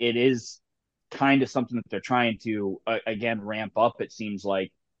it is kind of something that they're trying to again ramp up. It seems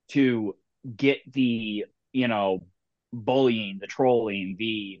like to get the bullying, the trolling,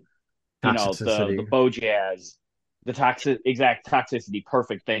 the Toxicity. bojazz, the toxic exact toxicity.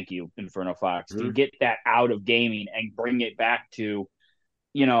 Perfect. Thank you, Inferno Fox. To Mhm. get that out of gaming and bring it back to,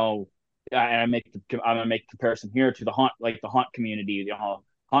 you know, I'm gonna make a comparison here to the haunt community.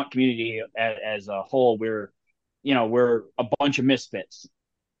 Haunt community as a whole. We're a bunch of misfits.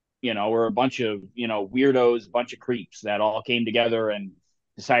 We're a bunch of weirdos, a bunch of creeps that all came together and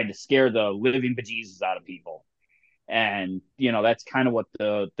decided to scare the living bejesus out of people. And that's kind of what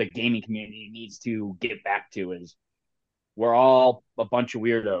the gaming community needs to get back to is we're all a bunch of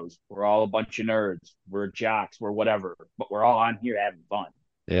weirdos. We're all a bunch of nerds. We're jocks. We're whatever, but we're all on here having fun.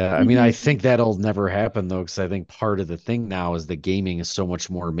 Yeah, I mean, I Mhm. think that'll never happen though, because I think part of the thing now is that gaming is so much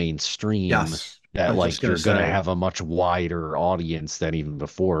more mainstream Yes. I that was just like gonna you're gonna say have a much wider audience than even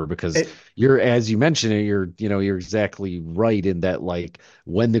before. Because it. as you mentioned it, you're exactly right in that like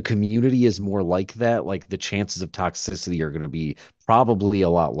when the community is more like that, like the chances of toxicity are gonna be probably a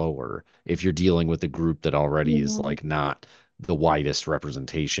lot lower if you're dealing with a group that already is Yeah. like not the widest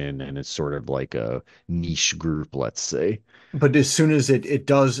representation and it's sort of like a niche group, let's say. But as soon as it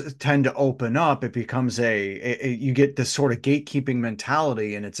does tend to open up, it becomes you get this sort of gatekeeping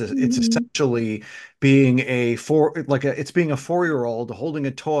mentality, and it's Mhm. essentially being it's being a 4-year-old holding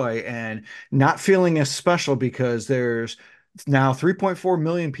a toy and not feeling as special because there's now 3.4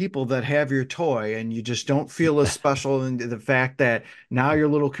 million people that have your toy, and you just don't feel as special. And the fact that now your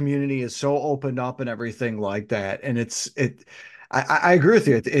little community is so opened up and everything like that, and I agree with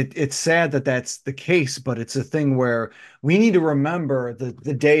you. It's sad that that's the case, but it's a thing where we need to remember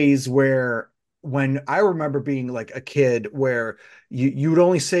the days where when I remember being like a kid where you would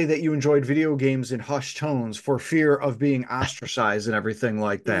only say that you enjoyed video games in hushed tones for fear of being ostracized and everything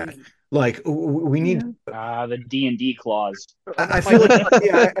like that. Like we need Yeah. The D&D clause. I feel Like, like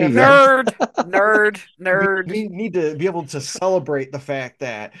yeah, Yep. nerd, nerd, we nerd. we need to be able to celebrate the fact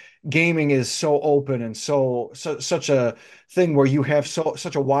that gaming is so open and such a thing where you have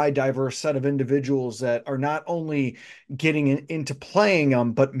such a wide diverse set of individuals that are not only getting into playing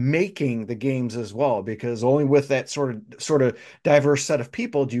them but making the games as well, because only with that sort of diverse set of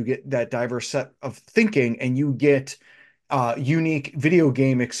people do you get that diverse set of thinking, and you get unique video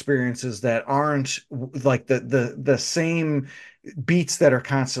game experiences that aren't like the same beats that are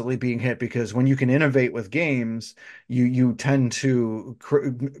constantly being hit. Because when you can innovate with games, you tend to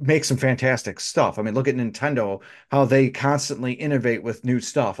make some fantastic stuff. I mean, look at Nintendo, how they constantly innovate with new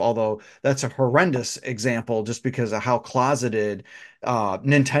stuff, although that's a horrendous example just because of how closeted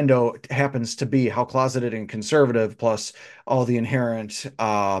Nintendo happens to be, how closeted and conservative, plus all the inherent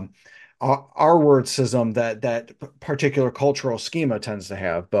our wordism that particular cultural schema tends to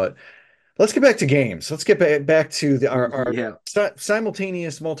have. But let's get back to games. Let's get back to our Yeah.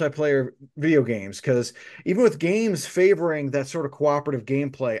 simultaneous multiplayer video games, because even with games favoring that sort of cooperative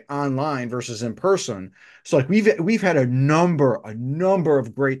gameplay online versus in person, so like we've had a number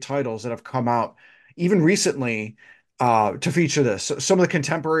of great titles that have come out even recently to feature this. So some of the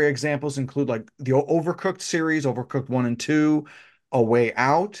contemporary examples include like the Overcooked series, Overcooked 1 and 2, A Way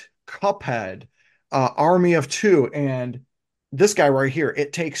Out, Cuphead, Army of Two, and this guy right here,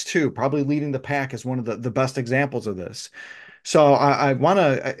 It Takes Two, probably leading the pack as one of the best examples of this. So I'm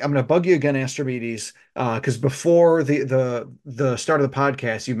gonna bug you again, Astromedes, because before the start of the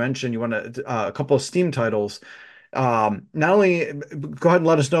podcast, you mentioned you want a couple of Steam titles. Not only go ahead and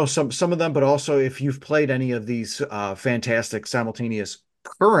let us know some of them, but also if you've played any of these fantastic simultaneous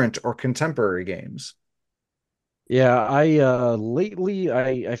current or contemporary games. Yeah, I lately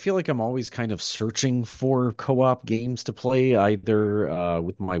I feel like I'm always kind of searching for co-op games to play either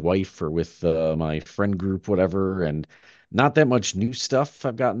with my wife or with my friend group, whatever, and not that much new stuff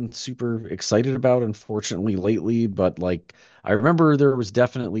I've gotten super excited about, unfortunately, lately. But like I remember there was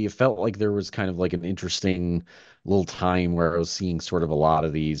definitely it felt like there was kind of like an interesting little time where I was seeing sort of a lot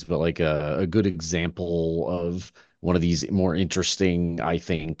of these, but like a good example of one of these more interesting, I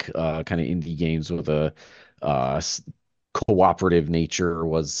think, kind of indie games with a uh, cooperative nature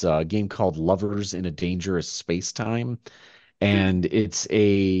was a game called Lovers in a Dangerous Space Time. And it's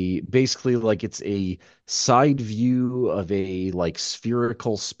a basically like it's a side view of a like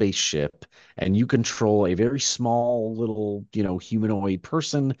spherical spaceship, and you control a very small little, humanoid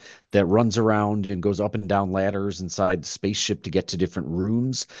person that runs around and goes up and down ladders inside the spaceship to get to different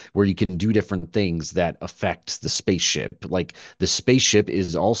rooms where you can do different things that affect the spaceship. Like the spaceship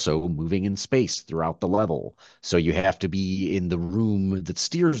is also moving in space throughout the level. So you have to be in the room that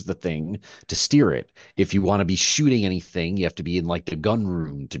steers the thing to steer it. If you want to be shooting anything, you have to be in like the gun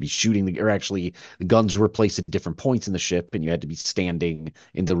room to be shooting or actually the guns were placed at different points in the ship, and you had to be standing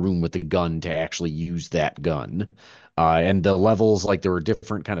in the room with the gun to actually use that gun. And the levels, like there were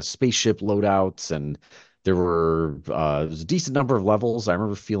different kind of spaceship loadouts, and there was a decent number of levels. I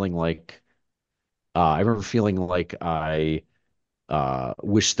remember feeling like I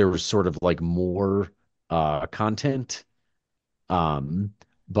wish there was sort of like more content. Um,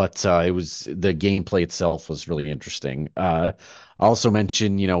 but it was the gameplay itself was really interesting. I also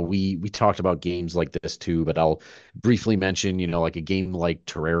mentioned, we talked about games like this too, but I'll briefly mention, like a game like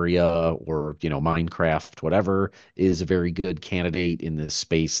Terraria or, Minecraft, whatever, is a very good candidate in this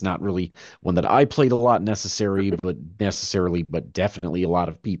space. Not really one that I played a lot necessarily, but definitely a lot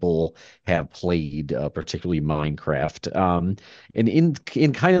of people have played, particularly Minecraft. And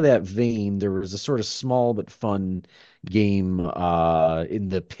in kind of that vein, there was a sort of small but fun game in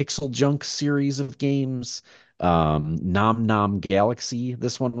the Pixel Junk series of games. Nom Nom Galaxy,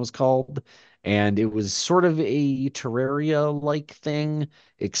 this one was called. And it was sort of a Terraria-like thing,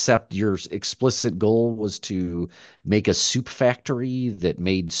 except your explicit goal was to make a soup factory that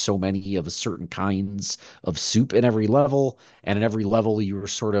made so many of certain kinds of soup in every level. And in every level, you were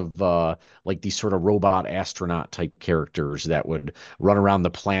sort of like these sort of robot astronaut type characters that would run around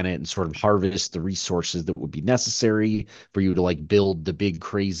the planet and sort of harvest the resources that would be necessary for you to like build the big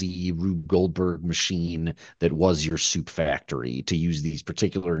crazy Rube Goldberg machine that was your soup factory to use these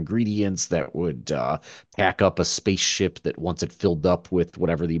particular ingredients that would pack up a spaceship that once it filled up with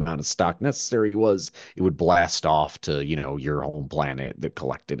whatever the amount of stock necessary was, it would blast off to, your home planet that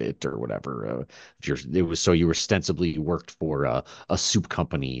collected it or whatever. It was so you ostensibly worked for a soup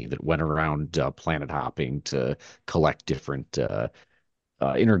company that went around planet hopping to collect different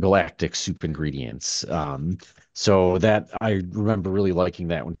intergalactic soup ingredients. So that I remember really liking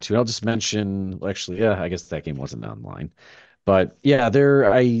that one too. I'll just mention, actually, yeah, I guess that game wasn't online, but yeah,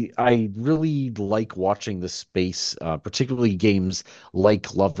 I really like watching the space, particularly games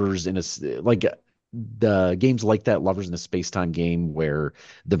like Lovers in a like the games like that, Lovers in a Space-Time game, where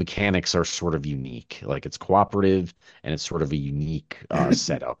the mechanics are sort of unique. Like it's cooperative and it's sort of a unique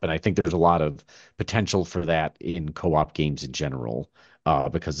setup. And I think there's a lot of potential for that in co-op games in general,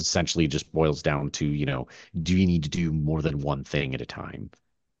 because essentially it just boils down to, do you need to do more than one thing at a time?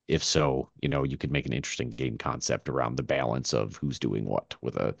 If so, you could make an interesting game concept around the balance of who's doing what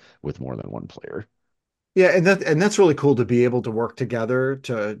with more than one player. Yeah, and that's really cool to be able to work together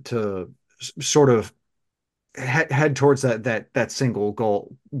to sort of head towards that single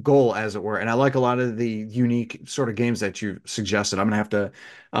goal as it were. And I like a lot of the unique sort of games that you suggested. I'm gonna have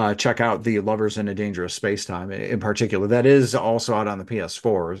to check out the Lovers in a Dangerous Space Time in particular. That is also out on the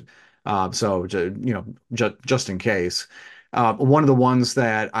PS4. So just in case. One of the ones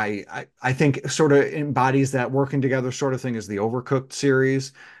that I think sort of embodies that working together sort of thing is the Overcooked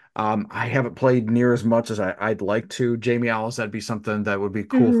series. I haven't played near as much as I'd like to. Jamie Owls, that'd be something that would be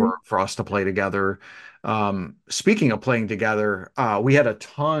cool Hmm. for us to play together. Speaking of playing together, we had a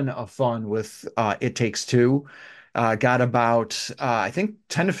ton of fun with It Takes Two. Got about I think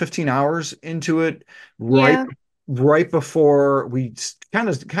 10 to 15 hours into it right Yeah. right before we kind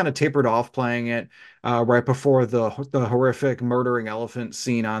of tapered off playing it, right before the horrific murdering elephant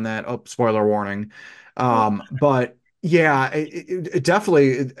scene on that. Oh, spoiler warning. But yeah, it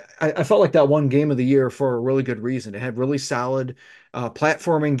definitely I felt like that one game of the year for a really good reason. It had really solid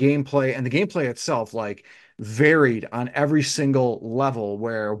platforming gameplay, and the gameplay itself like varied on every single level,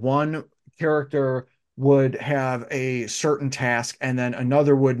 where one character would have a certain task and then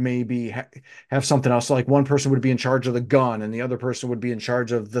another would maybe have something else. Like one person would be in charge of the gun and the other person would be in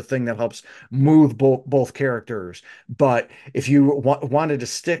charge of the thing that helps move both characters. But if you wanted to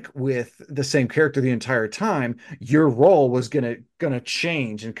stick with the same character the entire time, your role was gonna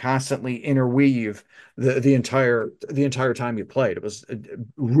change and constantly interweave the entire time you played. It was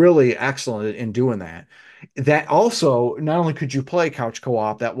really excellent in doing that. That also, not only could you play couch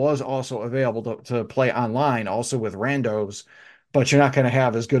co-op, that was also available to play online, also with randos, but you're not going to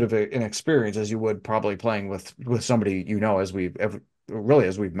have as good of an experience as you would probably playing with somebody as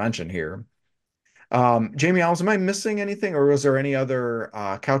we've mentioned here. Jamie Alves, am I missing anything, or was there any other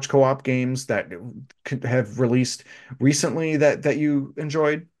couch co-op games that could have released recently that you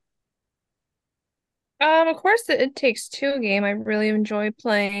enjoyed? Of course, It Takes Two game I really enjoy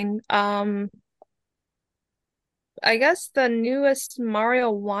playing. I guess the newest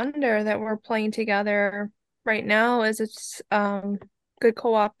Mario Wonder that we're playing together right now is it's good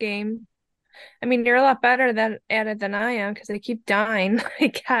co-op game. I mean, you're a lot better at it than I am because I keep dying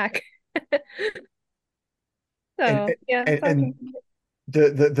like heck. And So yeah, and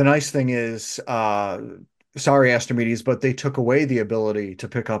the nice thing is, sorry, Astromedes, but they took away the ability to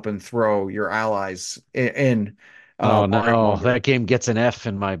pick up and throw your allies in Oh Mario no, Wonder. that game gets an F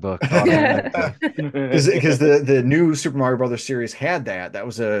in my book automatically. Because the new Super Mario Brothers series had that. That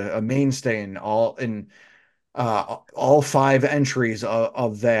was a mainstay in all five entries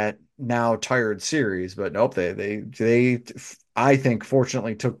of that now tired series. But nope, they I think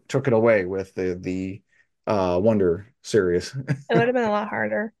fortunately took it away with the Wonder series. it would have been a lot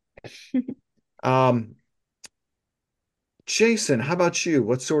harder. Um, Jason, how about you?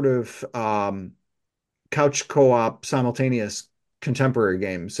 What sort of couch co-op simultaneous contemporary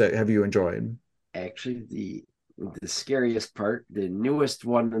games have you enjoyed? Actually, the scariest part, the newest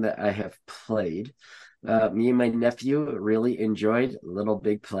one that I have played, me and my nephew really enjoyed Little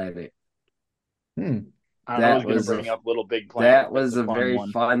Big Planet. Hmm. I was That going to was a bring up Little Big Planet. that That's was a a fun very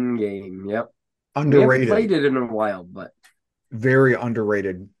one. fun game. Yep. We haven't Underrated, played it in a while, but very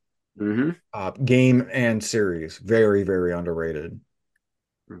underrated mhm. game and series. Very, very underrated.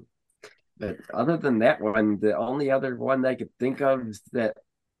 But other than that one, the only other one I could think of is that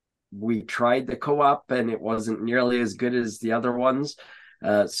we tried the co-op and it wasn't nearly as good as the other ones.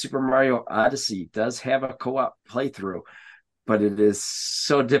 Super Mario Odyssey does have a co-op playthrough, but it is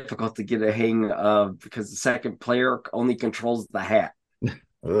so difficult to get a hang of because the second player only controls the hat.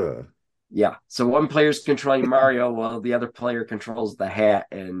 Ugh. Yeah, so one player's controlling Mario while the other player controls the hat,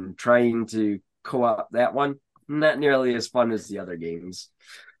 and trying to co-op that one not nearly as fun as the other games.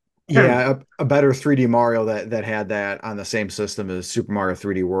 Yeah, a better 3D Mario that had that on the same system as Super Mario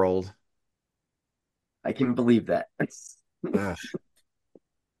 3D World. I can believe that.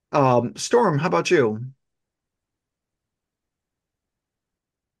 Ugh. Storm, how about you?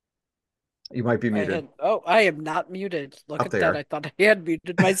 You might be muted. I am not muted. Look Up at that. there. I thought I had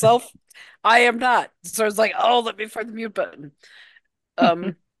muted myself. I am not. So I was like, oh, let me find the mute button.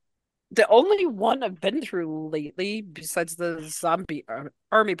 Um, the only one I've been through lately, besides the zombie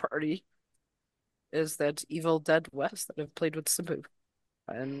army party, is that Evil Dead West that I've played with Simbu.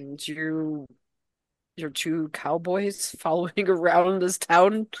 And you're two cowboys following around this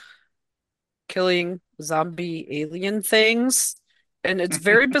town, killing zombie alien things. And it's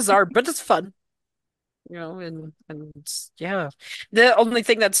very bizarre, but it's fun. And yeah. The only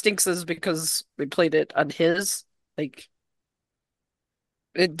thing that stinks is because we played it on his, like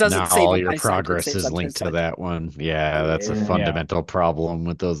it doesn't Now save all on your my side, it progress saves is on his linked to side. that one. Yeah, that's a Yeah. Yeah. fundamental problem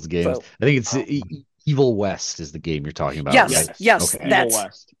with those games. So I think it's Um, Evil West is the game you're talking about, yes, right? yes. yes, Okay. Evil that's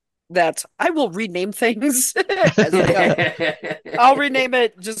West. that. I will rename things as I go. I'll rename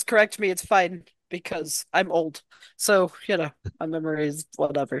it, just correct me, it's fine because I'm old. So, my memory is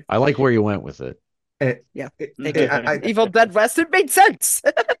whatever. I like where you went with it. Eh, Yeah, eh, thank eh, you. I, Evil Dead West, it made sense.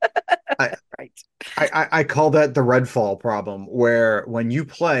 I, Right. I call that the Redfall problem, where when you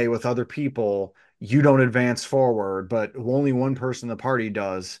play with other people, you don't advance forward, but only one person in the party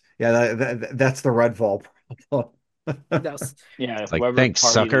does. Yeah, that's the Redfall problem. Yes. Yeah, It's like, whoever thanks,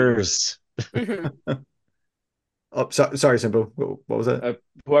 party leader suckers. Hmm. Oh, sorry, Simbu. What was that? uh,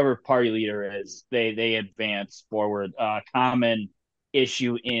 whoever party leader is, they advance forward. Common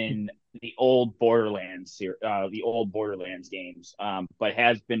issue in the old Borderlands games, but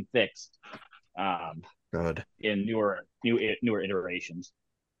has been fixed um, Good. in newer iterations.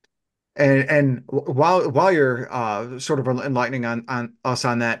 And while you're sort of enlightening on us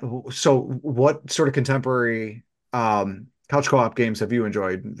on that, so what sort of contemporary couch co-op games have you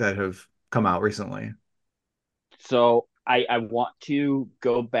enjoyed that have come out recently? So I want to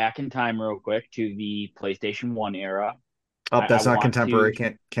go back in time real quick to the PlayStation 1 era. Oh, I that's not want contemporary.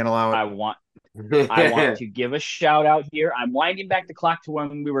 to Can't allow it. I want I want to give a shout out here. I'm winding back the clock to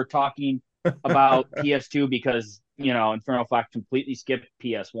when we were talking about PS2 because Inferno Fox completely skipped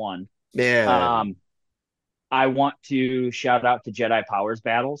PS1. Yeah. Um, I want to shout out to Jedi Powers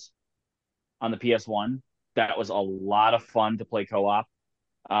battles on the PS1. That was a lot of fun to play co-op.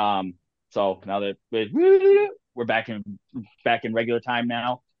 Um, so now that we're back in regular time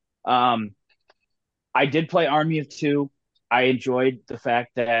now. Um, I did play Army of Two. I enjoyed the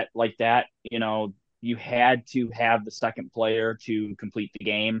fact that like that, you had to have the second player to complete the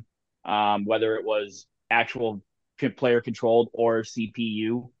game, whether it was actual player controlled or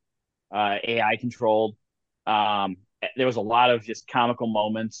CPU AI controlled. There was a lot of just comical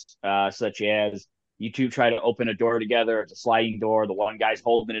moments, such as You two try to open a door together. It's a sliding door. The one guy's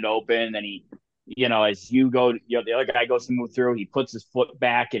holding it open, and he, as you go, the other guy goes to move through. He puts his foot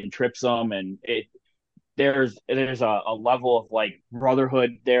back and trips him, and there's a level of like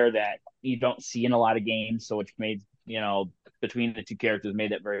brotherhood there that you don't see in a lot of games. So which made between the two characters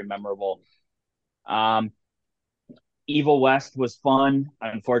made it very memorable. Um, Evil West was fun.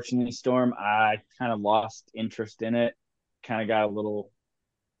 Unfortunately, Storm, I kind of lost interest in it. Kind of got a little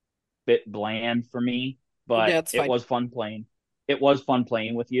bit bland for me, but Yeah, it's it fine. was fun playing. It was fun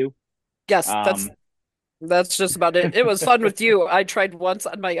playing with you. Yes, Um, that's just about it. It was fun with you. I tried once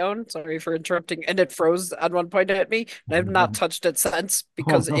on my own. Sorry for interrupting, and it froze at one point at me. And I've not touched it since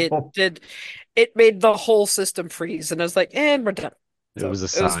Oh because no. it made the whole system freeze, and I was like, and we're done. It So was a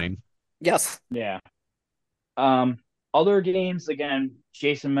it was sign. yes. yeah. Um, Other games, again,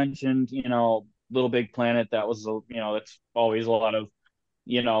 Jason mentioned, Little Big Planet. That was, that's always a lot of,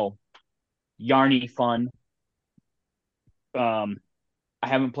 you know, yarny fun. Um, I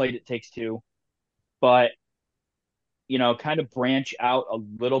haven't played It Takes Two, but kind of branch out a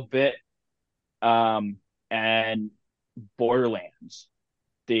little bit. Um, and Borderlands,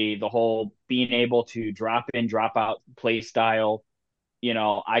 the whole being able to drop in, drop out play style.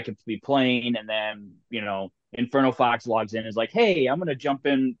 I could be playing, and then Inferno Fox logs in and is like, "Hey, I'm gonna jump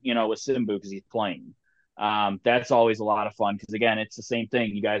in, with Simbu because he's playing." That's always a lot of fun because again, it's the same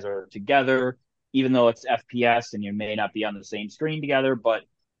thing. You guys are together, even though it's FPS and you may not be on the same screen together, but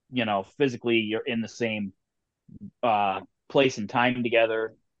physically you're in the same uh, place and time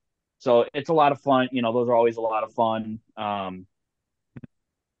together. So it's a lot of fun. Those are always a lot of fun. I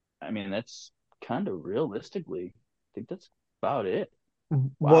mean, that's kind of realistically, I think that's about it.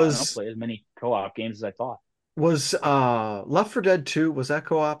 Wow, I don't Was play as many co-op games as I thought. was Left 4 Dead 2, was that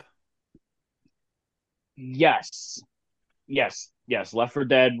co-op? Yes, yes. Left 4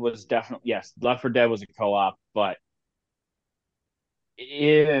 Dead was definitely yes. Left 4 Dead was a co-op, but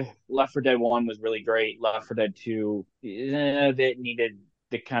Left 4 Dead 1 was really great. Left 4 Dead 2,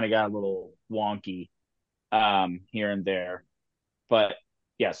 they kind of got a little wonky here and there. But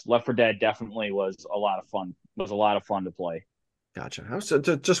yes, Left 4 Dead definitely was a lot of fun. Was a lot of fun to play. Gotcha. I was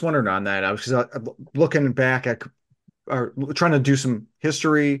just wondering on that. I was because looking back at or trying to do some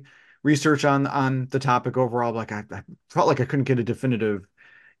history research on the topic overall. Like I felt like I couldn't get a definitive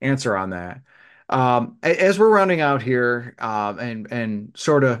answer on that. As we're rounding out here and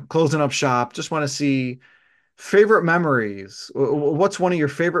sort of closing up shop, just want to see favorite memories. What's one of your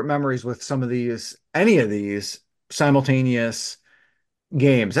favorite memories with some of these, any of these simultaneous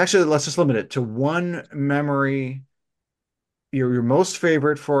games? Actually, let's just limit it to one memory. Your most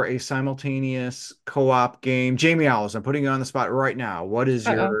favorite for a simultaneous co-op game. Jamie Owls, I'm putting you on the spot right now.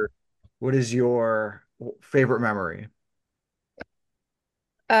 Uh-oh. What is your favorite memory?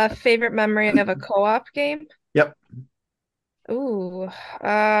 Favorite memory of a co-op game? Yep. Ooh,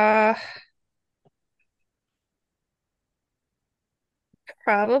 uh,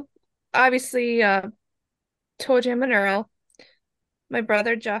 probably obviously Toe Jam and Earl. My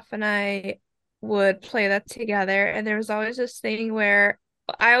brother Jeff and I would play that together, and there was always this thing where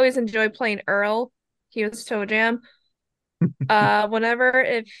I always enjoyed playing Earl. He was Toe Jam. Whenever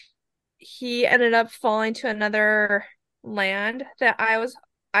if he ended up falling to another land that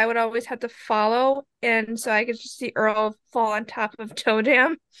I would always have to follow, and so I could just see Earl fall on top of Toe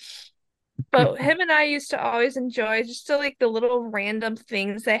Jam. But him and I used to always enjoy just like the little random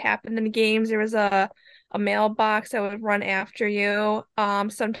things that happened in the games. There was a mailbox that would run after you.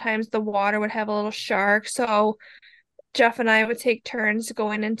 Sometimes the water would have a little shark. So Jeff and I would take turns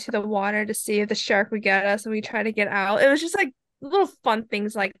going into the water to see if the shark would get us and we try to get out. It was just like little fun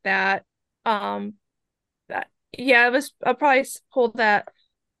things like that. Um that yeah, it was I'll probably hold that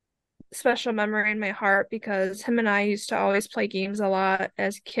special memory in my heart because him and I used to always play games a lot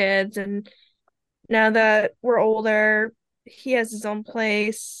as kids, and now that we're older, he has his own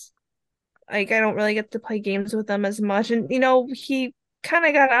place. Like I don't really get to play games with him as much. And he kind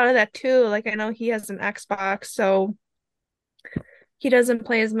of got out of that too. Like I know he has an Xbox, so he doesn't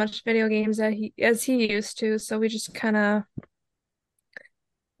play as much video games as he used to. So we just kind of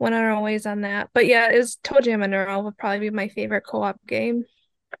went our own ways on that. But yeah, it's Toe Jam and Earl would probably be my favorite co-op game.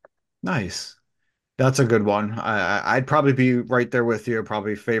 Nice. That's a good one. I'd probably be right there with you.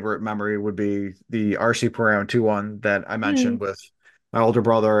 Probably favorite memory would be the RC Pro 2 one that I Hmm. mentioned with my older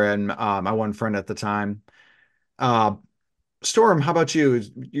brother and my one friend at the time. Uh, Storm, how about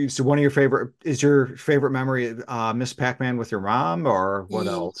you? So one of your favorite is your favorite memory Miss Pac-Man with your mom or what Ye-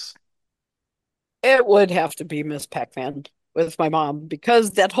 else? It would have to be Miss Pac-Man with my mom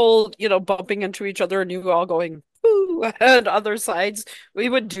because that whole, bumping into each other and you all going, "Woo!" and other sides, we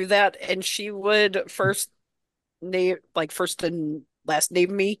would do that, and she would first and last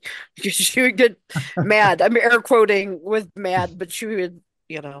name me because she would get mad. I'm air quoting with mad, but she would,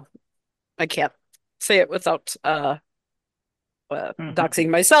 I can't say it without doxing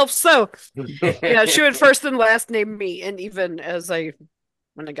myself. So yeah, she would first and last name me, and even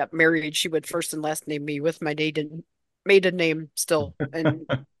when I got married, she would first and last name me with my maiden name still, and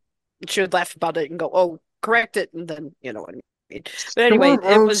she would laugh about it and go, "Oh, correct it," and then you know what I mean. But anyway, it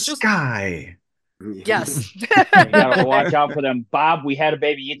Storm was just Sky. yes. You gotta watch out for them. Bob, we had a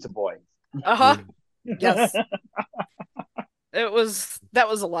baby. It's a boy. Uh-huh. Yes. That was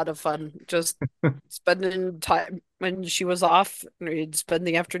a lot of fun. Just spending time when she was off. We'd spend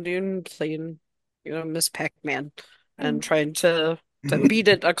the afternoon playing, Miss Pac-Man and trying to beat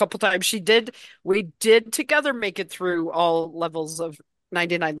it a couple times. We did together make it through all levels of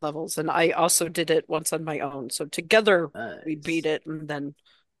 99 levels, and I also did it once on my own. So together we beat Nice. it, and then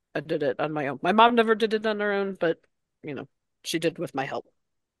I did it on my own. My mom never did it on her own, but you know, she did with my help.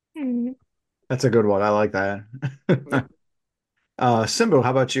 Mm. That's a good one. I like that. Yeah. Simbu,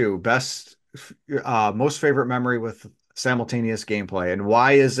 how about you? Most favorite memory with simultaneous gameplay, and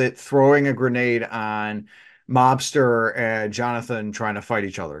why is it throwing a grenade on Mobster and Jonathan trying to fight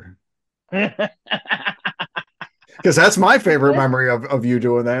each other? Because that's my favorite memory of you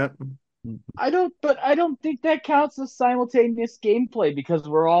doing that. I don't think that counts as simultaneous gameplay because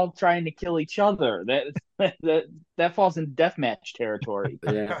we're all trying to kill each other. That falls in deathmatch territory.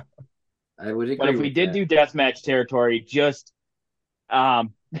 Yeah, I would But agree if we with did that. do deathmatch territory, just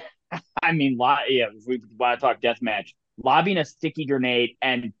um, yeah, if we want to talk deathmatch, lobbing a sticky grenade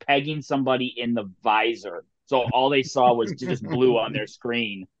and pegging somebody in the visor, so all they saw was just blue on their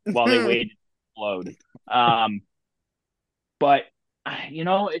screen while they waited to explode. But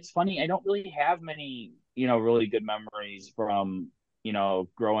it's funny. I don't really have many, really good memories from,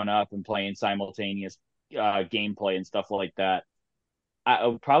 growing up and playing simultaneous gameplay and stuff like that. I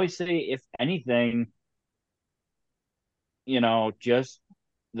would probably say, if anything, just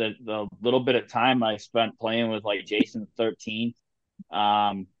the little bit of time I spent playing with like Jason the 13th.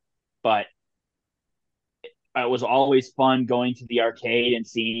 But it was always fun going to the arcade and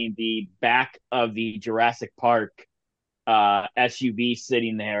seeing the back of the Jurassic Park SUV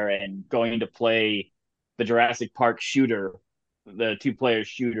sitting there and going to play the Jurassic Park shooter, the two-player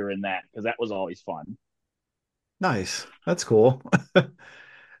shooter in that, because that was always fun. Nice. That's cool.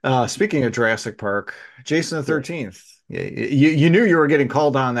 Speaking of Jurassic Park, Jason the Yeah, 13th. Yeah, you knew you were getting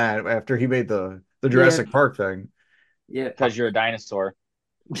called on that after he made the yeah, Jurassic Park thing. yeah, Uh, Because you're a dinosaur,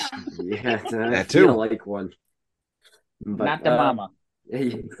 yeah. I that feel too. like one, but not the mama.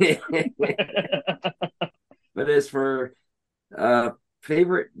 but as for uh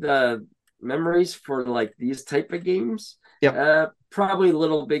favorite memories for like these type of games, Yep. probably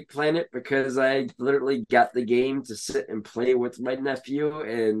Little Big Planet because I literally got the game to sit and play with my nephew,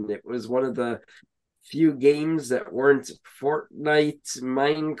 and it was one of the few games that weren't Fortnite,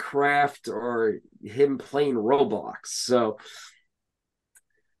 Minecraft, or him playing Roblox. So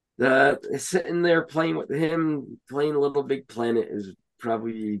sitting there playing with him, playing Little Big Planet is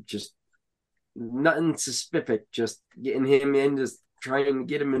probably just nothing specific. Just getting him in, just trying to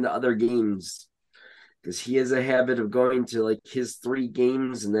get him into other games because he has a habit of going to like his three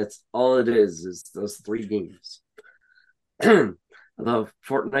games, and that's all it is those three games. Although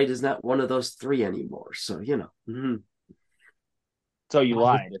Fortnite is not one of those three anymore, so Mm-hmm. So you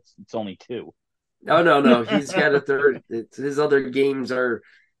lied. It's only two. Oh no, he's got a third. His other games are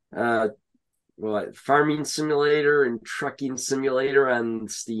uh Farming Simulator and Trucking Simulator on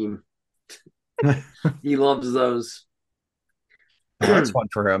Steam. He loves those. Oh, that's fun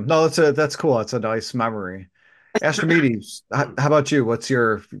for him. No, that's cool. That's a nice memory. Astromedes, how about you? What's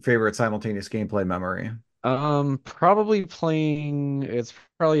your favorite simultaneous gameplay memory? Probably playing. It's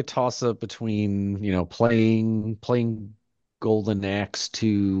probably a toss up between, playing Golden Axe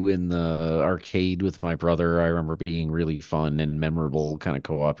 2 in the arcade with my brother. I remember being really fun and memorable kind of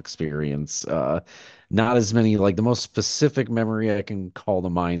co-op experience. Not as many, like the most specific memory I can call to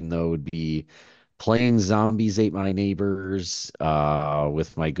mind though would be playing Zombies Ate My Neighbors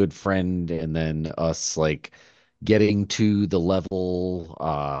with my good friend, and then us like getting to the level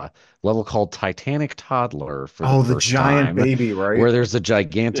called Titanic Toddler for the Oh, the first giant time, baby, right? where there's a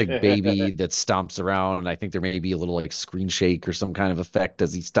gigantic baby that stomps around. I think there may be a little like screen shake or some kind of effect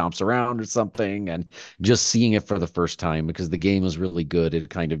as he stomps around or something, and just seeing it for the first time because the game was really good at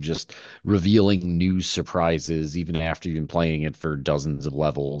kind of just revealing new surprises even after you've been playing it for dozens of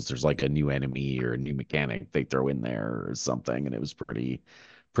levels. There's like a new enemy or a new mechanic they throw in there or something, and it was pretty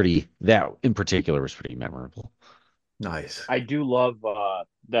that in particular was pretty memorable. Nice. I do love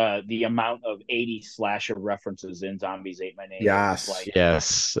the amount of 80s slasher references in Zombies Ate My Neighbors. Yes. Like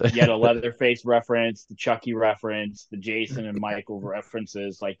Yes. you had a Leatherface reference, the Chucky reference, the Jason and Michael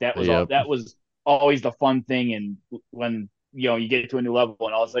references. Like Yep. that was always the fun thing. And when you get to a new level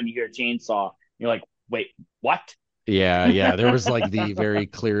and all of a sudden you hear a chainsaw, you're like, wait, what? Yeah, yeah. There was like the very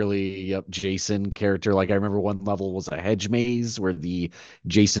clearly, yep, Jason character. Like I remember one level was a hedge maze where the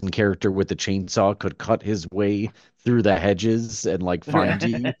Jason character with the chainsaw could cut his way through the hedges and like find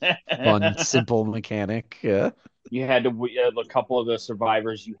you. Fun, simple mechanic. Yeah. You had to a couple of the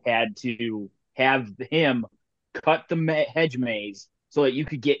survivors. You had to have him cut the hedge maze so that you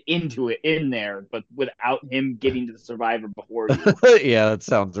could get into it in there, but without him getting to the survivor before you. Yeah, that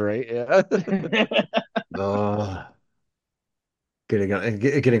sounds right. Yeah. Uh, getting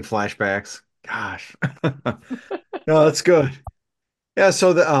flashbacks. Gosh. No, that's good. Yeah,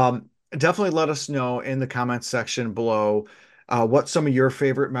 so definitely let us know in the comments section below what some of your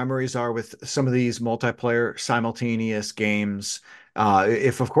favorite memories are with some of these multiplayer simultaneous games.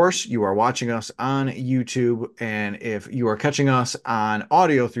 If, of course, you are watching us on YouTube, and if you are catching us on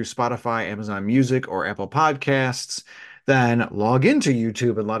audio through Spotify, Amazon Music, or Apple Podcasts, then log into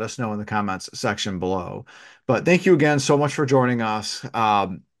YouTube and let us know in the comments section below. But thank you again so much for joining us.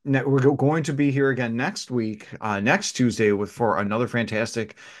 We're going to be here again next week, next Tuesday, for another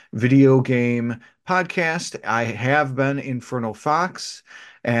fantastic video game podcast. I have been Inferno Fox,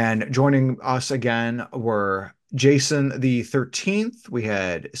 and joining us again were Jason the 13th. We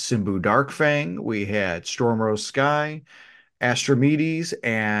had Simbu Darkfang. We had Stormrose Sky, Astromedes,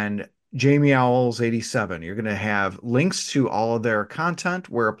 and Jamie Owls 87. You're going to have links to all of their content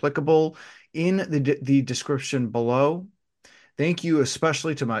where applicable in the description below. Thank you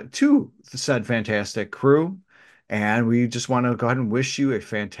especially to the said fantastic crew. And we just want to go ahead and wish you a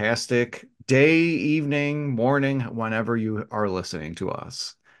fantastic day, evening, morning, whenever you are listening to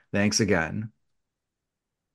us. Thanks again.